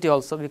velocity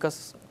also,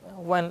 because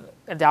when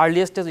at the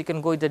earliest stage we can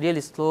go with the really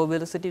slow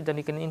velocity, then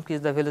you can increase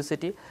the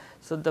velocity.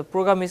 So, the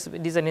program is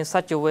designed in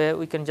such a way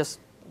we can just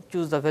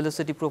choose the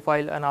velocity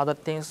profile and other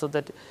things, so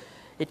that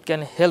it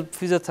can help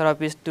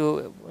physiotherapists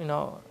to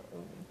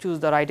choose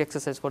the right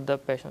exercise for the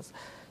patients.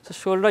 So,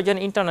 shoulder joint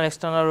internal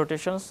external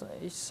rotations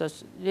is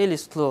such really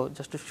slow,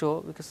 just to show,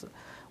 because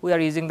we are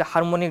using the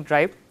harmonic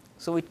drive.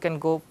 So, it can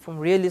go from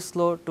really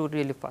slow to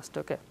really fast.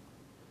 Okay.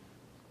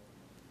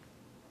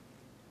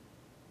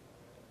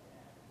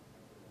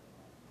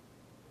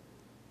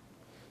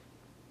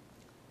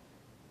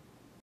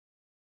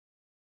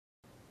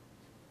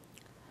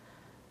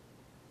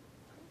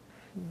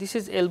 this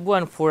is elbow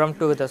and forearm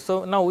together.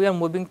 So, now we are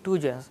moving 2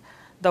 joints.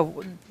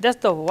 That's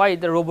the why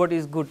the robot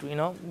is good,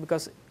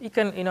 because you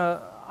can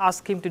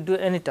ask him to do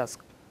any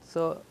task.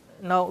 So,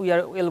 now we are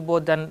elbow,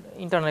 then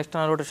internal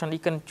external rotation, you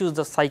can choose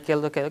the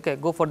cycle, okay,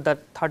 go for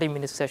that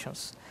 30-minute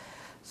sessions.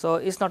 So,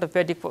 it is not a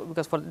fatigue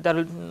because there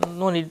will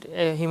no need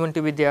a human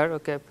to be there,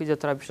 okay,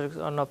 physiotherapists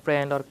or no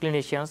friend or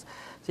clinicians.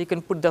 So, you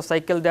can put the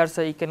cycle there,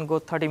 so you can go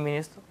 30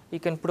 minutes, you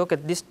can put, okay,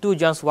 these 2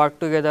 joints work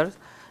together,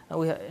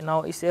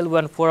 now it's elbow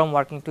and forearm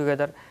working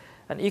together,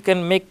 and you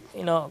can make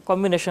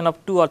combination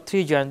of 2 or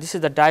 3 joints. This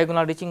is the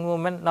diagonal reaching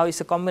movement, now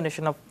it's a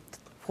combination of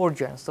 4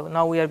 joints. So,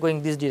 now we are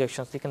going these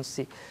directions, you can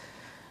see.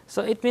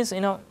 So, it means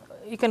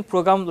you can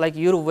program like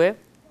your way,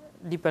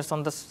 depends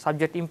on the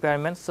subject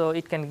impairment. So,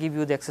 it can give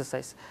you the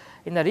exercise.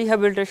 In the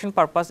rehabilitation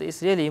purpose, it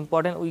is really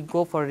important we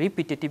go for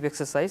repetitive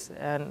exercise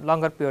and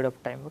longer period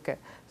of time. Okay.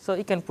 So,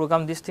 you can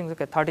program these things,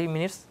 okay, 30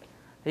 minutes,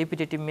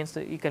 repetitive means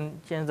you can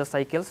change the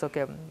cycles,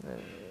 okay,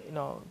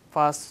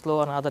 fast,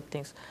 slow and other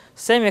things.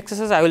 Same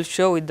exercise I will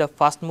show with the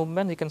fast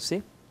movement, you can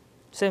see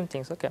same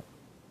things. Okay.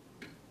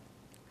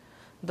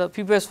 The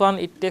previous one,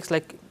 it takes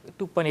like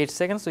 2.8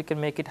 seconds, so you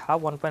can make it half,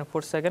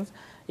 1.4 seconds.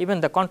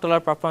 Even the controller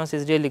performance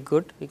is really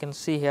good, you can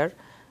see here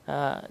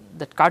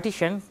that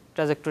Cartesian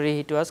trajectory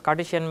it was.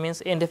 Cartesian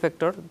means end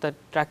effector, the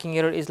tracking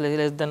error is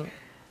less than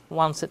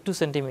 2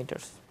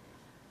 centimeters.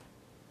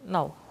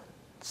 Now,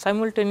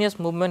 simultaneous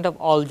movement of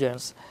all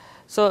joints.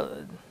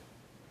 So,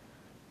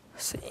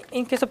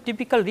 in case of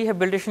typical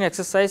rehabilitation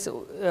exercise,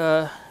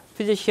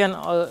 physician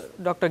or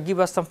doctor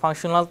give us some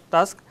functional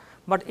task,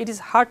 but it is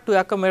hard to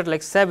accommodate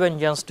like 7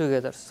 joints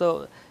together.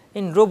 So,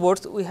 in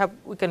robots we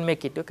can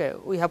make it, okay.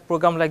 We have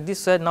program like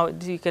this, now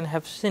you can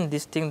have seen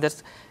this thing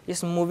that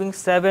is moving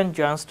 7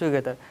 joints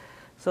together.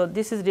 So,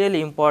 this is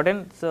really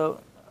important. So,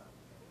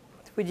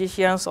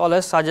 physicians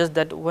always suggest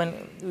that when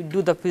we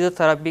do the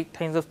physiotherapy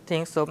kinds of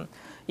things, so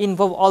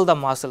involve all the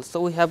muscles.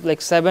 So, we have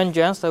like 7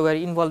 joints, so we are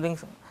involving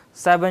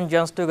 7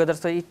 joints together.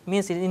 So, it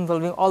means it is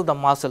involving all the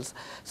muscles.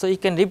 So, you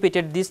can repeat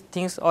it these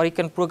things, or you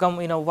can program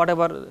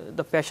whatever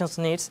the patient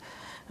needs.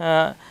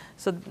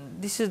 So,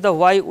 this is the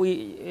why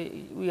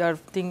we are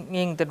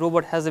thinking that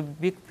robot has a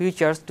big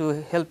features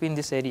to help in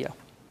this area.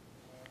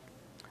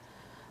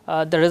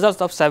 The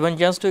results of 7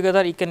 joints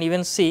together, you can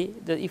even see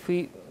that if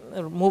we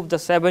move the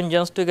 7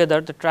 joints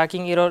together, the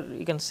tracking error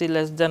you can see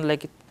less than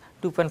like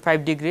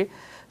 2.5 degree.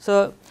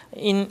 So,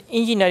 in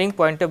engineering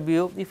point of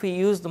view, if we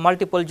use the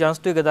multiple joints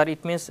together,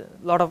 it means a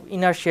lot of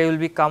inertia will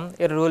become,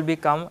 error will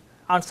become,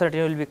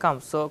 uncertainty will become.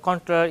 So,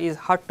 controller is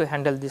hard to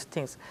handle these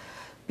things.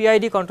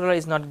 PID controller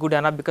is not good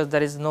enough because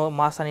there is no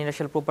mass and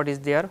inertial properties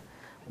there,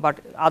 but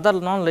other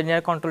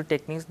non-linear control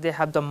techniques, they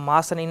have the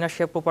mass and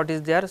inertia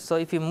properties there. So,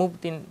 if you move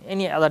in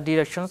any other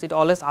directions, it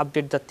always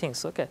update the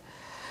things. Okay.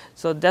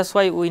 So, that is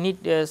why we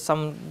need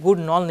some good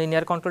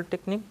non-linear control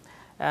technique,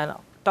 and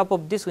top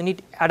of this we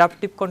need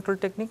adaptive control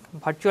technique.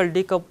 Virtual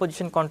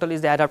decomposition control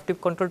is the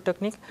adaptive control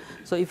technique.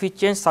 So, if you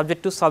change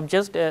subject to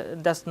subject,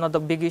 that is not the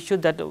big issue,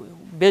 that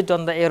based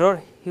on the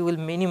error he will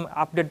minimum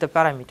update the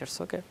parameters.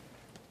 Okay.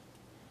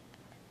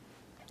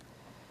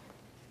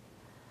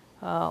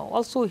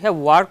 Also we have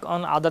work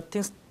on other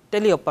things,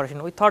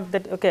 teleoperation. We thought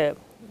that okay,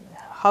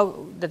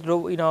 how that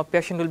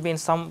patient will be in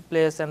some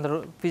place and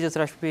the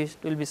physiotherapist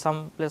will be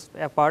some place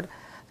apart,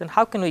 then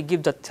how can we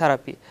give the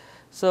therapy?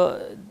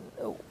 So,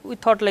 we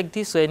thought like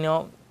this way,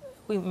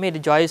 we made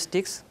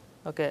joysticks,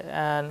 okay,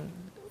 and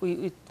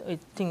we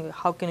think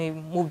how can we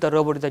move the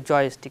robot with the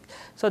joystick.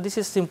 So, this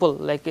is simple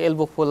like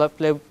elbow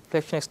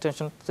flexion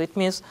extension. So, it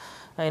means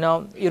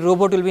your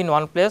robot will be in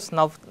one place,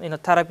 now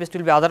therapist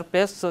will be other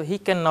place. So, he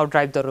can now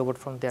drive the robot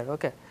from there,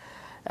 okay.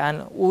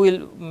 And we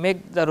will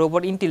make the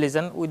robot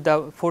intelligent with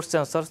the force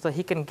sensor, so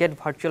he can get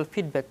virtual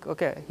feedback,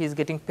 okay, he is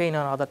getting pain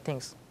on other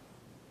things.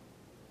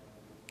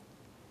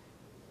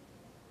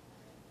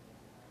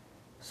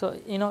 So,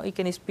 you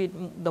can speed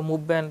the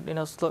movement,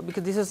 slow,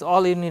 because this is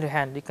all in your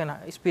hand, you can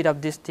speed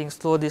up this thing,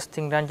 slow this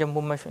thing, random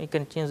movement, you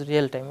can change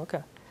real time,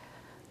 okay.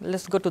 Let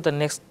us go to the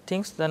next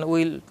things, then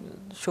we will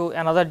show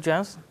another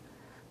joints.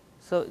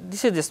 So,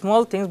 this is the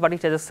small things, but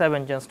it has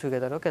 7 joints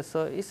together, okay.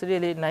 So, it is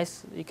really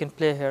nice, you can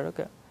play here,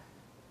 okay.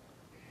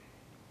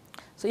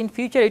 So, in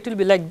future it will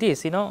be like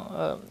this,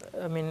 I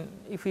mean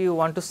if you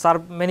want to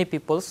serve many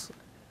peoples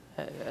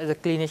as a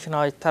clinician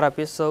or a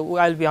therapist. So,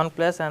 I will be on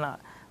place and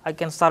I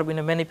can serve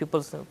many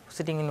people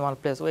sitting in one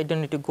place, so I do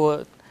not need to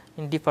go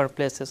in different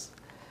places.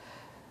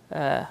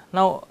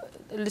 Now,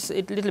 it is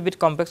a little bit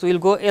complex, we will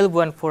go elbow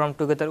and forearm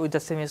together with the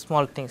same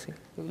small things.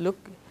 Look,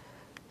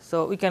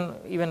 so we can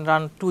even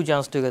run 2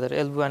 joints together,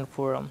 elbow and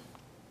forearm.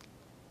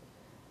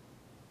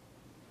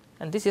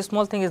 And this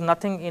small thing is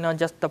nothing,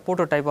 just the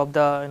prototype of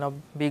the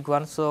big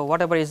one. So,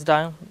 whatever is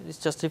done is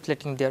just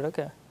reflecting there,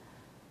 okay.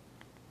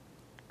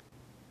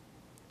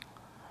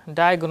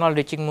 Diagonal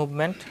reaching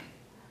movement.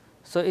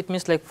 So, it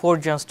means like 4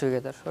 joints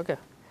together, okay.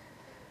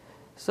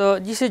 So,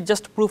 this is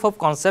just proof of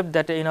concept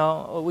that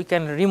we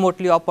can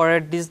remotely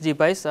operate this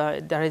device,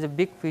 there is a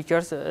big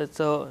features.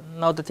 So,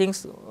 now the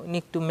things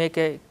need to make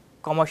a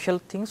commercial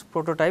things,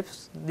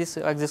 prototypes, this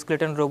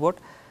exoskeleton robot,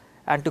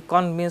 and to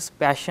convince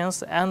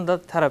patients and the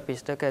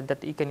therapist, okay,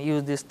 that you can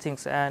use these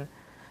things and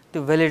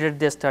to validate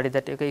their study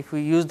that okay, if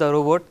we use the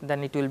robot,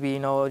 then it will be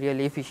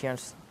really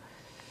efficient.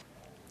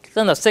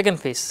 Then the second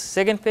phase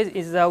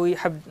is we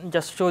have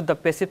just showed the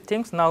passive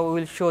things. Now we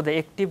will show the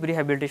active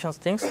rehabilitation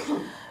things,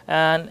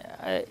 and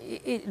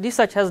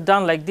research has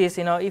done like this.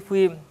 If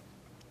we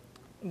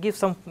give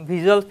some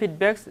visual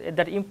feedbacks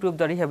that improve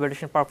the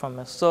rehabilitation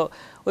performance. So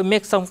we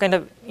make some kind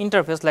of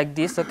interface like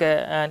this,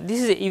 okay, and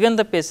this is even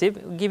the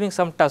passive, giving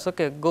some task,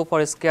 okay, go for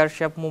a square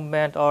shape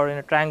movement or in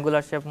a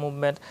triangular shape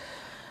movement.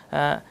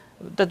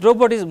 The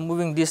robot is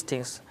moving these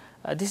things.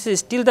 This is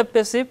still the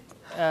passive,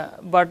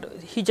 but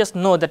he just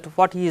know that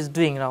what he is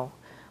doing now.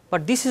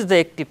 But this is the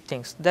active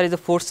things. There is a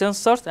force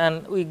sensors,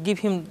 and we give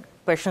him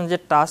passenger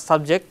task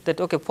subject that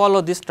okay,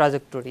 follow this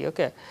trajectory,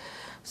 okay.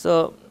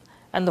 So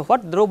and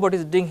what the robot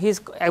is doing, he is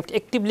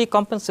actively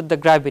compensate the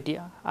gravity,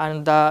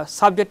 and the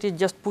subject is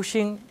just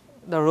pushing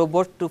the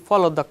robot to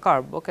follow the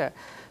curve, okay.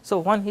 So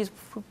when he is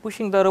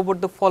pushing the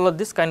robot to follow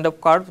this kind of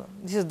curve,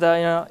 this is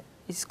the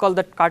it's called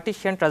the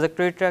Cartesian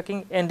trajectory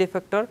tracking end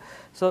effector.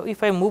 So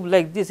if I move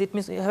like this, it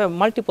means you have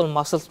multiple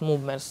muscles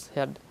movements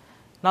here,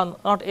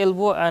 not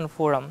elbow and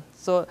forearm.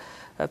 So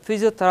a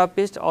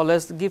physiotherapist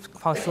always gives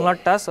functional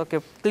tasks, okay,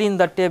 clean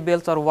the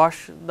tables or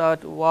wash the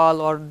wall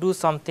or do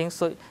something.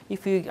 So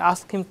if you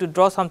ask him to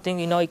draw something,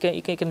 you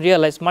can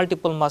realize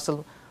multiple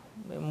muscle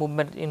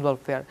movement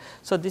involved here.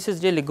 So this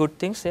is really good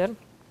things here.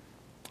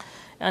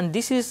 And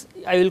this is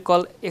I will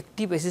call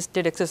active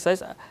assisted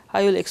exercise.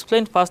 I will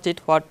explain first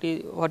what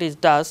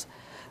it does.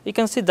 You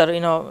can see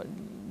the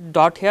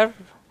dot here.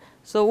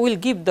 So we will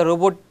give the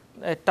robot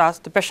a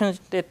task, the patient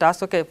a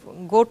task, okay,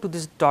 go to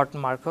this dot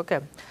mark,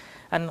 okay,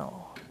 and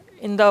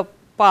in the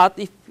path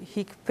if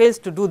he fails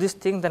to do this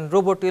thing, then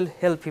robot will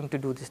help him to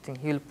do this thing,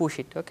 he will push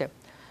it, okay.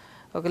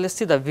 Let us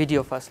see the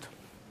video first.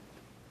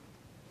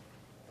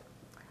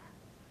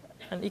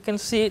 And you can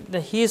see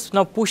that he is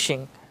now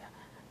pushing,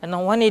 and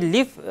now when he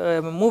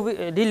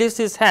release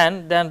his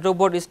hand, then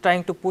robot is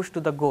trying to push to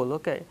the goal,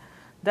 okay.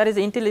 There is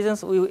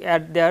intelligence we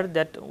add there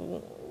that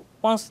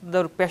once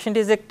the patient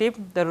is active,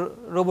 the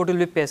robot will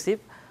be passive.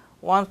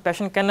 Once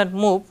patient cannot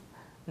move,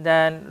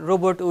 then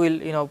robot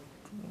will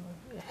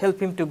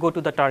help him to go to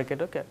the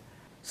target, okay.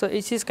 So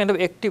it is kind of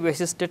active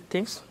assisted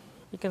things.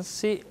 You can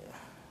see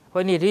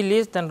when he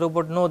release, then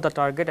robot know the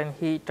target and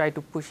he try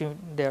to push him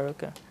there,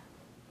 okay.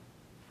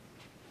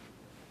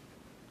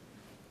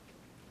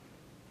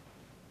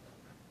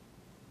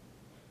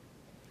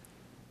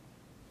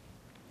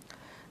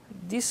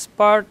 This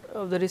part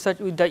of the research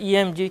with the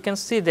EMG, you can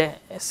see the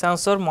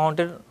sensor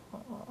mounted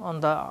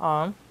on the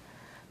arm.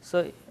 So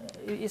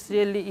it is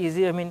really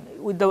easy. I mean,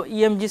 with the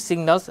EMG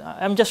signals,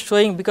 I am just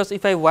showing because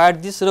if I wire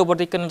this robot,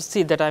 you cannot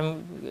see that I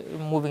am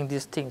moving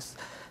these things.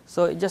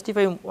 So just if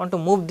I want to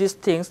move these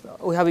things,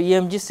 we have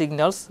EMG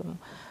signals.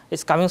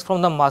 It's coming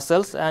from the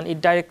muscles, and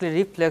it directly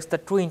reflects the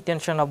true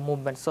intention of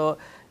movement. So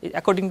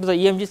according to the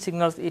EMG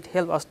signals, it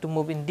helps us to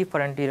move in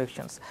different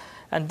directions.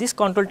 And this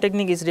control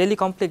technique is really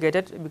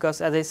complicated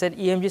because, as I said,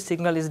 EMG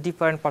signal is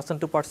different person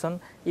to person.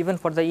 Even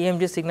for the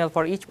EMG signal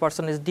for each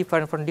person is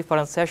different from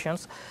different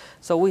sessions.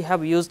 So we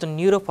have used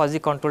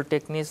neurophysics control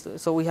techniques.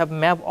 So we have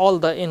mapped all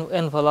the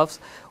envelopes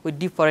with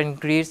different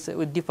grids,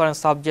 with different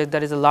subjects.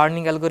 There is a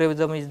learning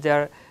algorithm is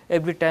there.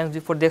 Every time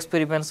before the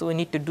experiments, we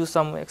need to do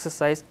some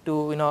exercise to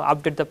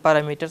update the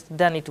parameters.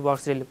 Then it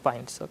works really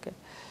fine. Okay.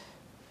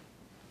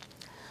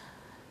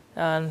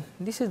 And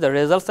this is the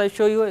results I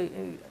show you.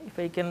 If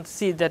I can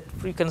see that,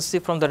 you can see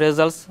from the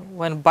results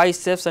when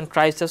biceps and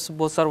triceps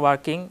both are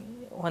working.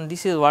 When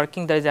this is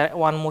working, there is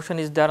one motion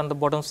is there on the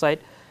bottom side.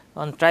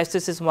 When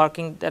triceps is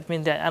working, that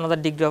means that another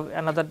degree of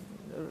another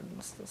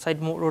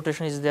side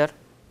rotation is there.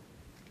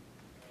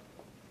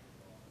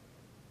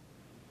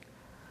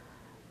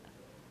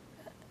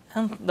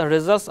 And the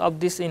results of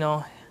this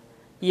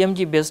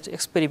EMG based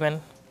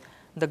experiment,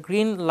 the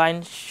green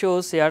line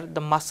shows here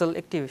the muscle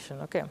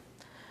activation. Okay.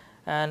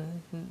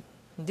 And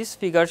this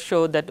figure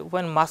show that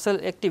when muscle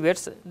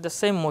activates the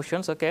same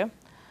motions, okay,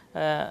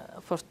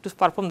 to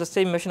perform the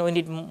same motion we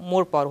need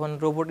more power when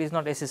robot is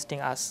not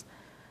assisting us.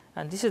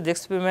 And this is the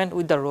experiment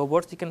with the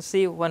robots. You can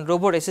see when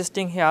robot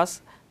assisting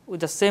us with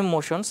the same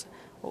motions,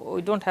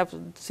 we don't have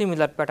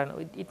similar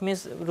pattern. It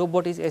means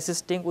robot is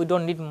assisting, we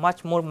don't need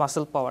much more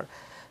muscle power.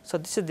 So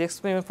this is the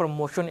experiment for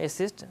motion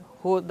assist,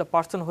 who the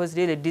person who is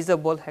really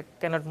disabled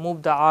cannot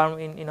move the arm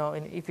in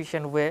in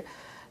efficient way.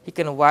 He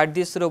can wire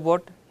this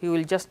robot, he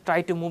will just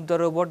try to move the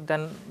robot,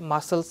 then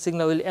muscle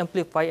signal will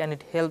amplify and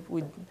it help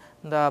with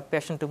the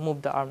patient to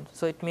move the arm.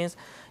 So it means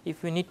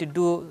if we need to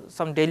do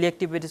some daily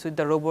activities with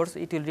the robots,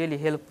 it will really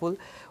helpful.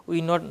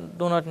 We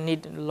do not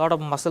need a lot of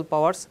muscle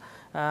powers,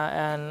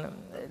 and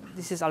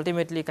this is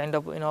ultimately kind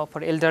of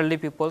for elderly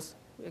peoples.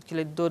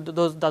 Actually,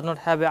 those does not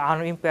have an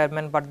arm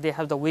impairment, but they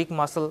have the weak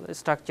muscle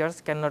structures,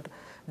 cannot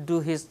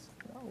do his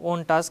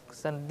own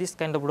tasks, and this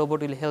kind of robot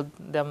will help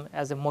them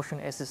as a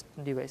motion assist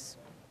device.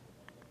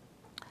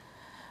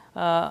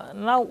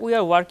 Now we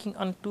are working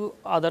on two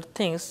other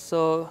things,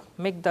 so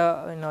make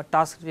the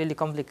task really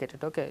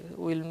complicated. Okay,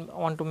 we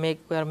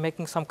are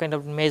making some kind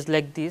of maze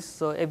like this.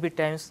 So every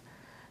times,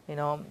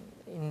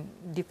 in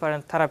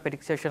different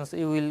therapeutic sessions,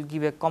 you will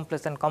give a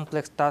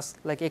complex task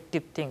like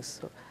active things.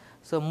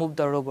 So move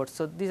the robot.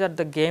 So these are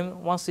the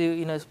game. Once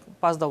you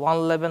pass the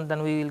one level,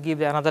 then we will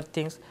give another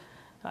things.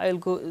 I will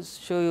go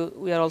show you.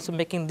 We are also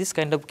making this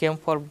kind of game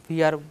for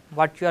VR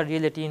virtual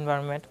reality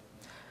environment.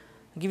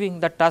 Giving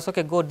the task,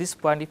 okay, go this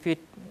point. If you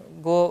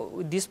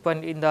go this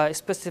point in the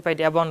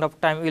specified amount of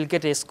time, we will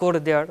get a score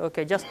there.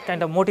 Okay, just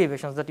kind of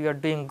motivations that you are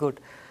doing good.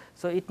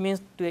 So it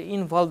means to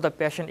involve the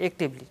patient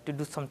actively to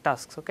do some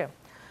tasks. Okay,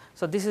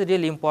 so this is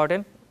really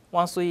important.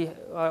 Once we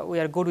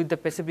are good with the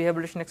passive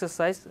rehabilitation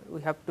exercise,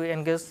 we have to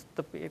engage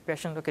the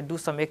patient. Okay, do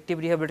some active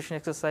rehabilitation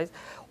exercise.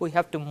 We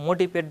have to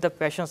motivate the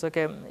patients.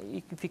 Okay,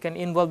 if we can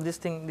involve this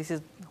thing, this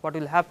is what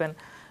will happen.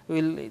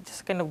 We will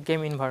just kind of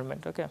game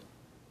environment. Okay.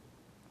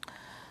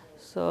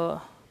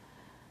 So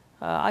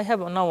I have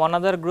now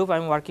another group. I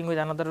am working with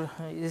another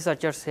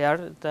researchers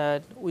here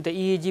that with the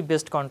EEG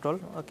based control.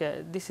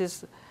 Okay,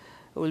 this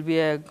will be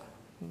a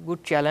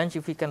good challenge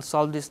if we can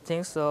solve these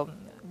things. So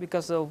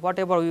because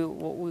whatever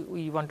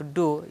we want to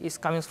do is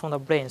coming from the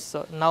brain.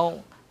 So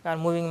now I am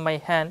moving my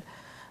hand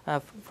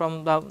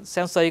from the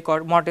sensory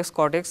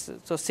cortex.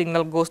 So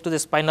signal goes to the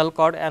spinal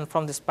cord, and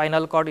from the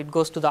spinal cord it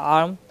goes to the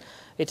arm.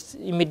 It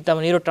emits the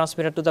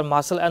neurotransmitter to the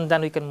muscle, and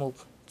then we can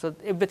move. So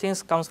everything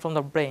comes from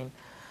the brain.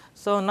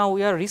 So now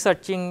we are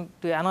researching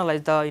to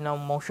analyze the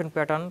motion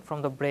pattern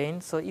from the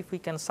brain. So if we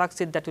can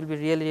succeed, that will be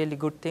really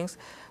good things.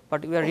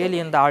 But we are really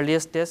in the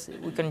earliest stage.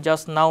 We can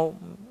just now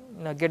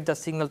get the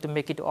signal to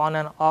make it on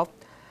and off.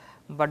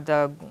 But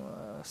the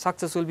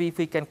success will be if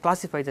we can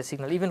classify the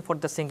signal even for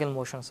the single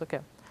motions. Okay,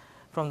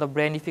 from the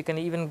brain, if you can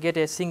even get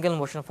a single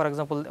motion, for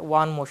example,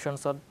 one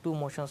motions or two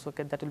motions.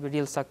 Okay, that will be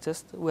real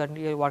success. We are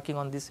really working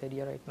on this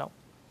area right now.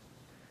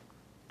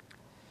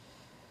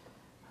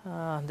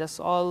 That's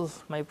all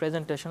my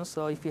presentation.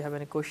 So if you have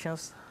any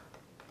questions.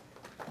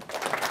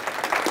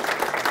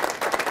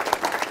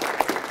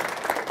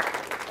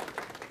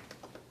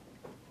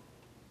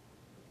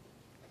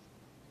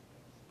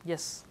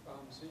 Yes.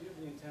 So you have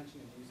the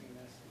intention of using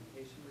this in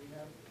patient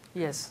rehab?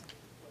 Yes.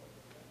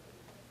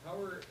 How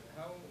do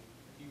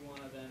you want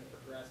to then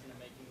progress into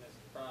making this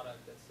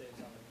product that saves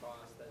on the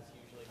cost that's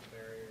usually the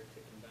barrier to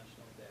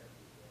conventional therapy?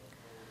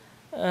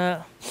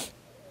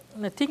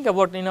 Think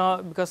about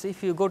because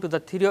if you go to the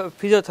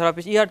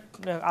physiotherapist, you are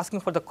asking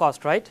for the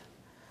cost, right?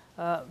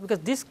 Because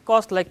this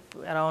cost like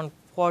around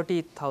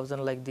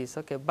 40,000 like this.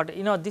 Okay, but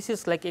this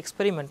is like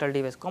experimental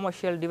device.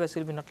 Commercial device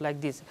will be not like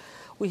this.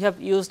 We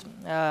have used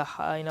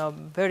very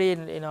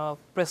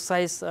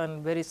precise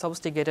and very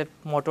sophisticated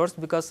motors,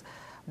 because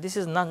this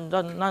is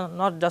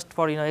not just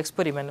for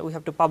experiment. We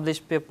have to publish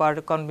paper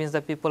to convince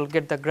the people,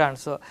 get the grant.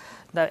 So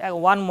the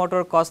one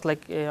motor costs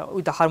like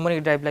with the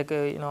harmonic drive like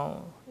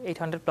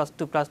 800 plus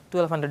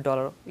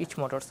 $1,200 each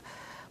motors.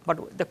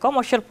 But the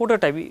commercial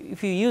prototype,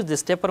 if you use the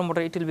stepper motor,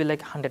 it will be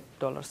like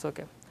 $100.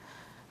 Okay,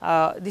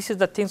 this is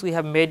the things we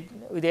have made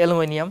with the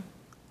aluminum.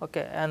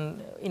 Okay,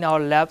 and in our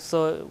lab,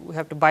 so we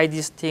have to buy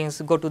these things,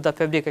 go to the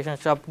fabrication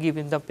shop, give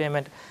in the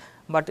payment.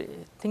 But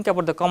think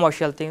about the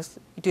commercial things.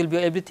 It will be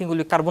everything will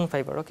be carbon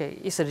fiber. Okay,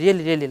 it's a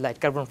really light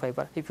carbon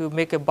fiber. If you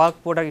make a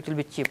bulk product, it will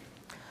be cheap.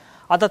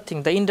 Other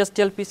thing, the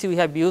industrial PC we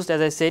have used,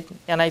 as I said,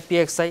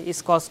 NIPXI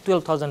is cost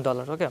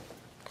 $12,000. Okay,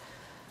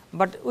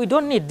 but we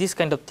don't need these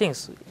kind of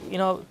things.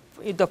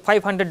 With the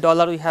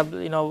 $500 we have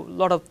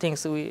lot of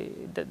things.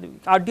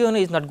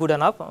 Arduino is not good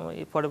enough.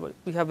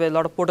 We have a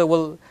lot of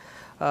portable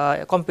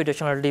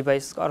computational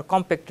device or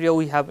compact trio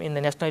we have in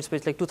the national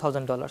space like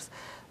 $2,000.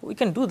 We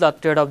can do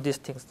that trade of these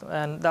things.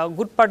 And the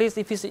good part is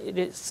if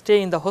you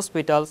stay in the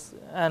hospitals,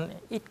 and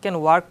it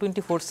can work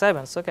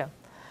 24/7. Okay,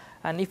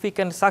 and if we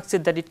can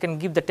succeed that it can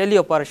give the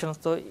teleoperation,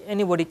 so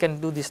anybody can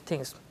do these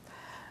things.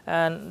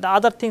 And the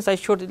other things I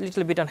showed a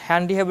little bit on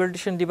hand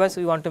rehabilitation device.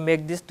 We want to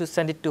make this to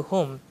send it to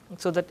home,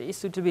 so that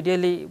it will be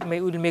really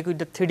we will make with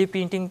the 3D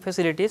printing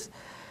facilities.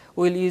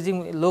 We will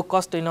using low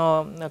cost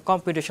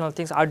computational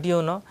things,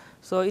 Arduino.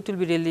 So it will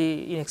be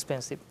really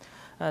inexpensive.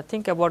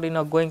 Think about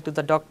going to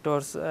the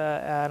doctors,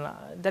 and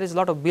there is a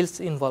lot of bills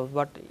involved.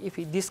 But if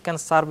this can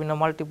serve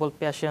multiple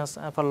patients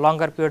for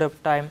longer period of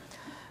time,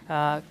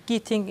 key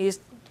thing is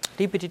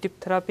repetitive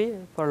therapy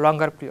for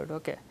longer period.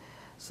 Okay,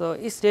 so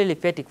it's really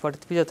fatigue for the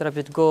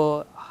physiotherapist to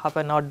go half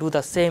an hour do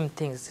the same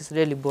things. It's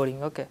really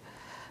boring. Okay,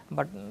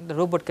 but the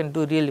robot can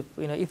do really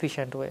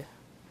efficient way.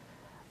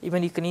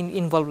 Even you can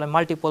involve like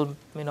multiple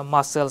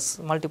muscles,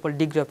 multiple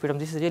degree of freedom.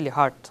 This is really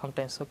hard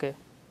sometimes. Okay.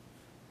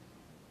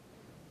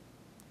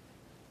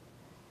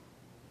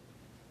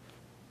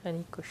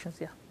 Any questions?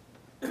 Yeah.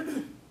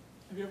 Have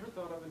you ever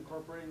thought of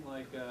incorporating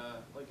like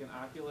an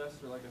Oculus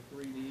or like a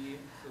 3D?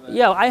 So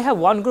Yeah, I have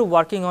one group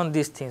working on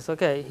these things.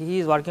 Okay, he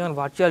is working on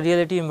virtual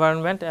reality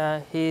environment.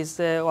 He's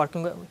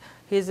from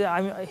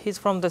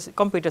the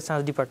computer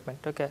science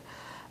department. Okay,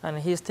 and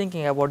he's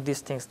thinking about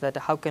these things, that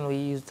how can we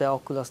use the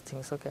Oculus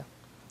things. Okay,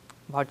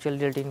 virtual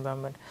reality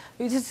environment.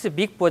 This is a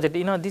big project.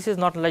 This is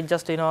not like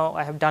just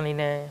I have done in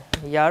a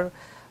year.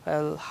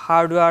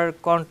 Hardware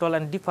control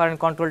and different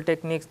control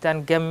techniques,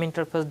 then game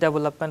interface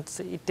development.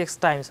 It takes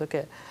time.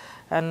 Okay,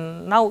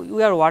 and now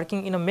we are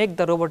working make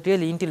the robot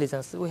really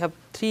intelligent. We have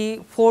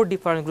 3-4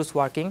 different groups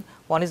working.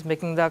 One is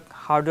making the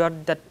hardware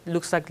that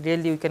looks like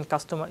really we can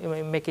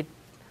make it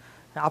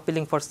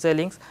appealing for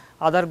sellings.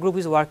 Other group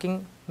is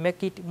working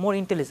make it more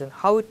intelligent.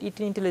 How it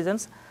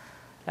intelligence?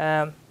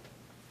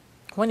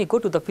 When you go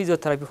to the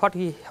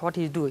physiotherapy, what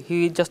he do?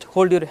 He just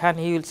hold your hand.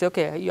 He will say,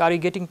 okay, are you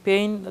getting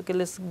pain? Okay,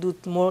 let's do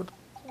more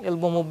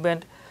elbow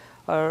movement.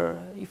 Or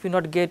if you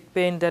not get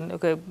pain, then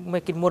okay,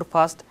 make it more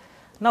fast.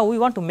 Now we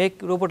want to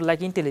make robot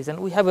like intelligent.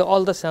 We have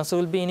all the sensor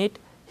will be in it.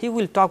 He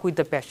will talk with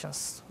the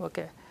patients.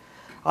 Okay,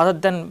 other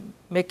than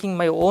making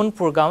my own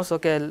programs.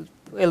 Okay,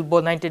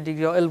 elbow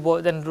 90-degree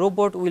elbow. Then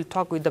robot will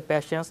talk with the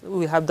patients.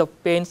 We have the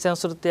pain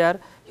sensor there.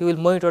 He will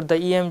monitor the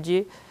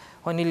EMG.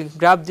 When he will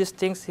grab these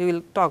things, he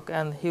will talk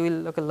and he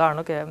will learn.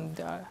 Okay,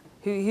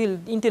 he will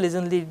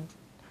intelligently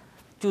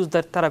choose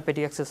the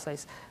therapeutic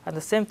exercise. And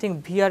the same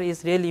thing, VR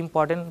is really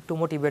important to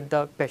motivate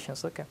the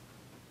patients. Okay.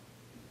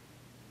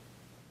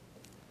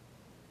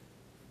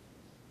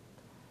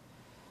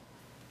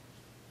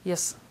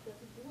 Yes. Does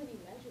it do any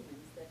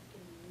measurements that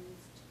can be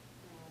used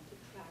to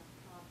track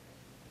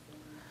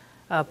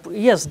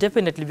progress? Yes,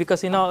 definitely,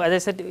 because as I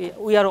said,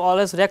 we are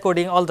always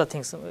recording all the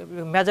things.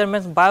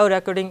 Measurements,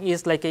 biorecording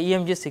is like a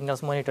EMG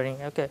signals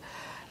monitoring. Okay,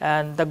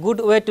 and the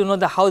good way to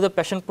know how the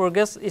patient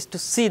progress is to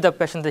see the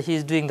patient that he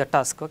is doing the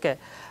task. Okay,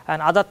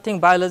 and other thing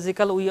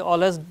biological, we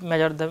always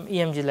measure the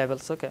EMG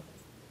levels. Okay,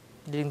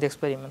 during the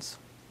experiments.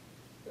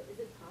 So is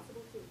it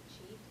possible to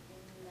cheat in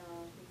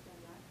things like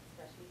that,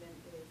 especially when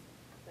it is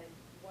like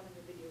one of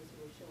the videos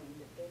you were showing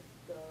that if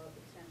the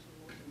extension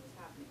motion was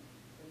happening,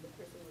 then the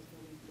person was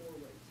moving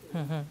forward to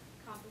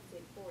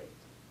compensate for it,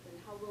 then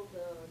how will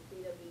the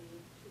data be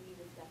truly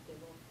reflective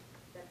of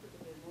that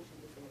particular motion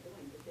that they're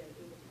doing if they're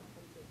able to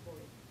compensate for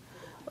it?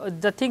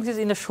 The thing is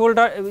in the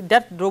shoulder,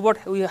 that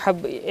robot we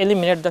have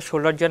eliminated the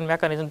shoulder joint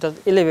mechanism, the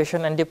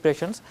elevation and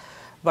depressions.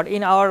 But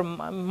in our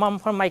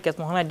for my case,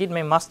 when I did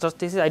my master's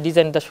thesis, I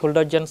designed the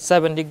shoulder joint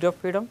 7 degree of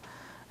freedom.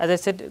 As I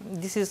said,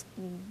 this is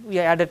we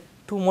added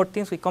 2 more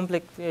things. We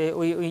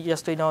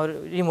just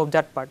remove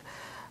that part.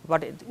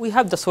 But we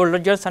have the shoulder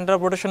joint center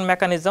of rotation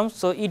mechanism,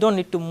 so you don't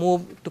need to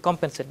move to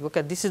compensate.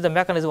 Okay, this is the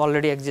mechanism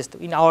already exists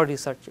in our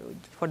research.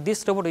 For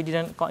this robot, we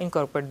didn't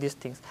incorporate these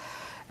things,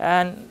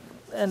 and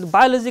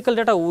biological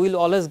data we will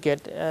always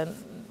get.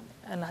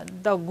 And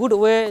the good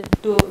way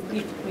to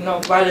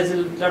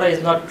biological data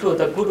is not true.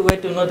 The good way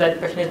to know that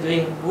patient is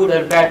doing good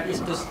or bad is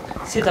to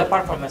see the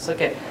performance.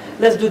 Okay,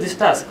 let's do this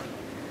task.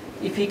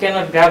 If he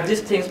cannot grab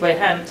these things by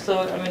hand, so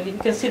I mean you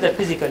can see that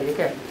physically.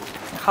 Okay,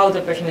 how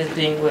the patient is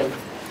doing well.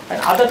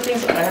 And other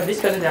things I have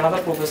discussed with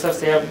another professor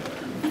here.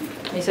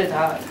 He said,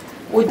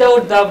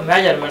 without the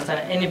measurements and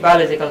any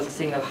biological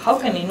signal, how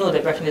can you know the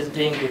patient is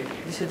doing good?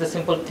 This is the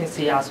simple things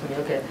he asked me.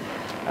 Okay,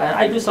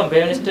 I do some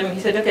brainstorming. He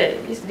said, okay,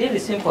 it's really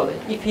simple.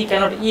 If he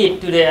cannot eat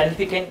today and if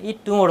he can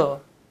eat tomorrow,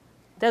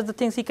 that's the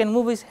things he can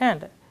move his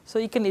hand. So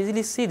you can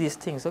easily see these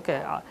things.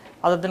 Okay,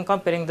 other than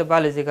comparing the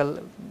biological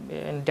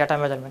data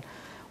measurement.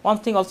 One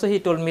thing also he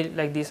told me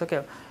like this.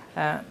 Okay,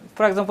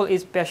 for example,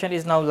 his patient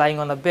is now lying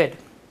on a bed.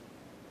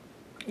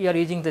 You are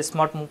using the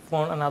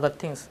smartphone and other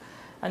things,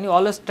 and you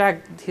always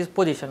track his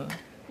position.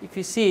 If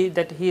you see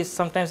that he is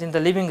sometimes in the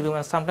living room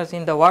and sometimes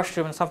in the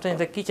washroom and sometimes in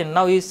the kitchen,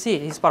 now you see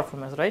his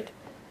performance, right?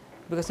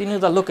 Because you know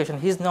the location,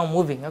 he is now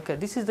moving. Okay,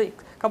 this is the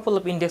couple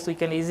of index we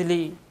can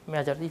easily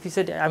measure. If you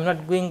said I'm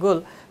not going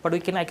good, but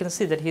I can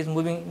see that he is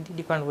moving in a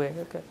different way.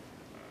 Okay.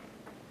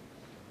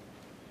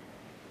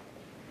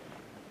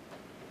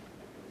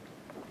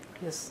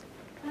 Yes.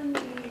 On some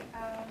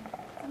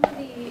of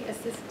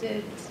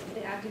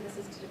the active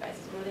assisted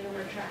devices where they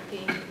were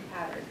tracking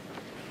pattern,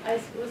 I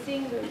was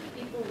seeing the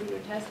people we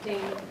were testing,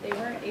 they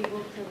weren't able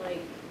to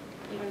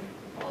even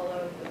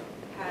follow the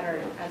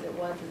pattern as it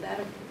was. Is that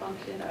a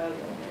function of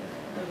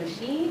the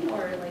machine,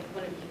 or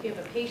if you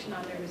have a patient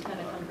on there who's going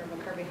to come from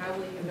a curvy, how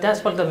will you know?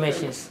 That's what the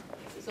machine is.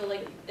 So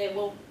they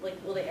won't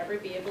will they ever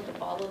be able to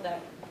follow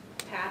that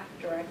path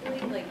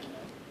directly?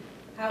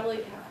 How will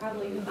you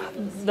be able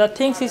to see the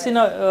things is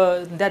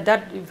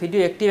that if we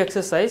do active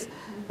exercise,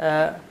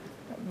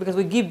 because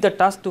we give the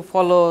task to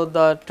follow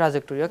the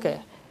trajectory.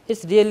 Okay,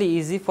 it's really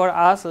easy for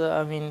us.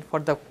 I mean, for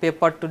the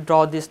paper to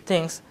draw these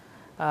things,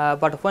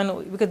 but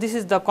because this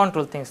is the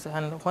control things,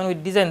 and when we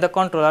design the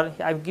controller,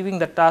 I'm giving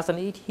the task, and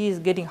he is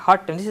getting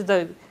hard time. This is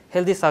the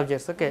healthy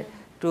subjects. Okay,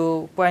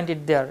 to point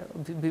it there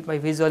by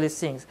visually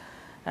seeing,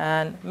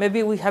 and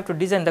maybe we have to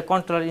design the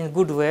controller in a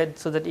good way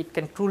so that it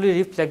can truly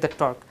reflect the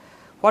torque.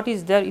 What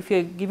is there? If you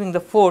are giving the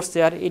force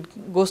there,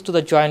 it goes to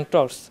the joint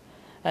torques,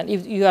 and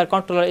if your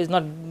controller is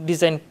not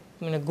designed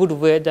in a good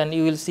way, then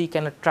you will see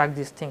cannot track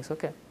these things.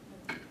 Okay.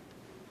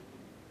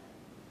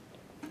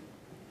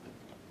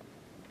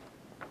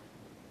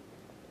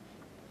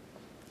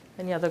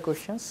 Any other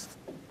questions?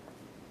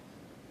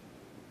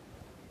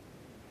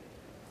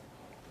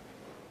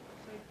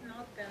 So if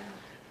not, then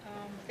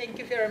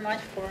much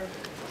for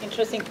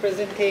interesting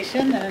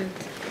presentation, and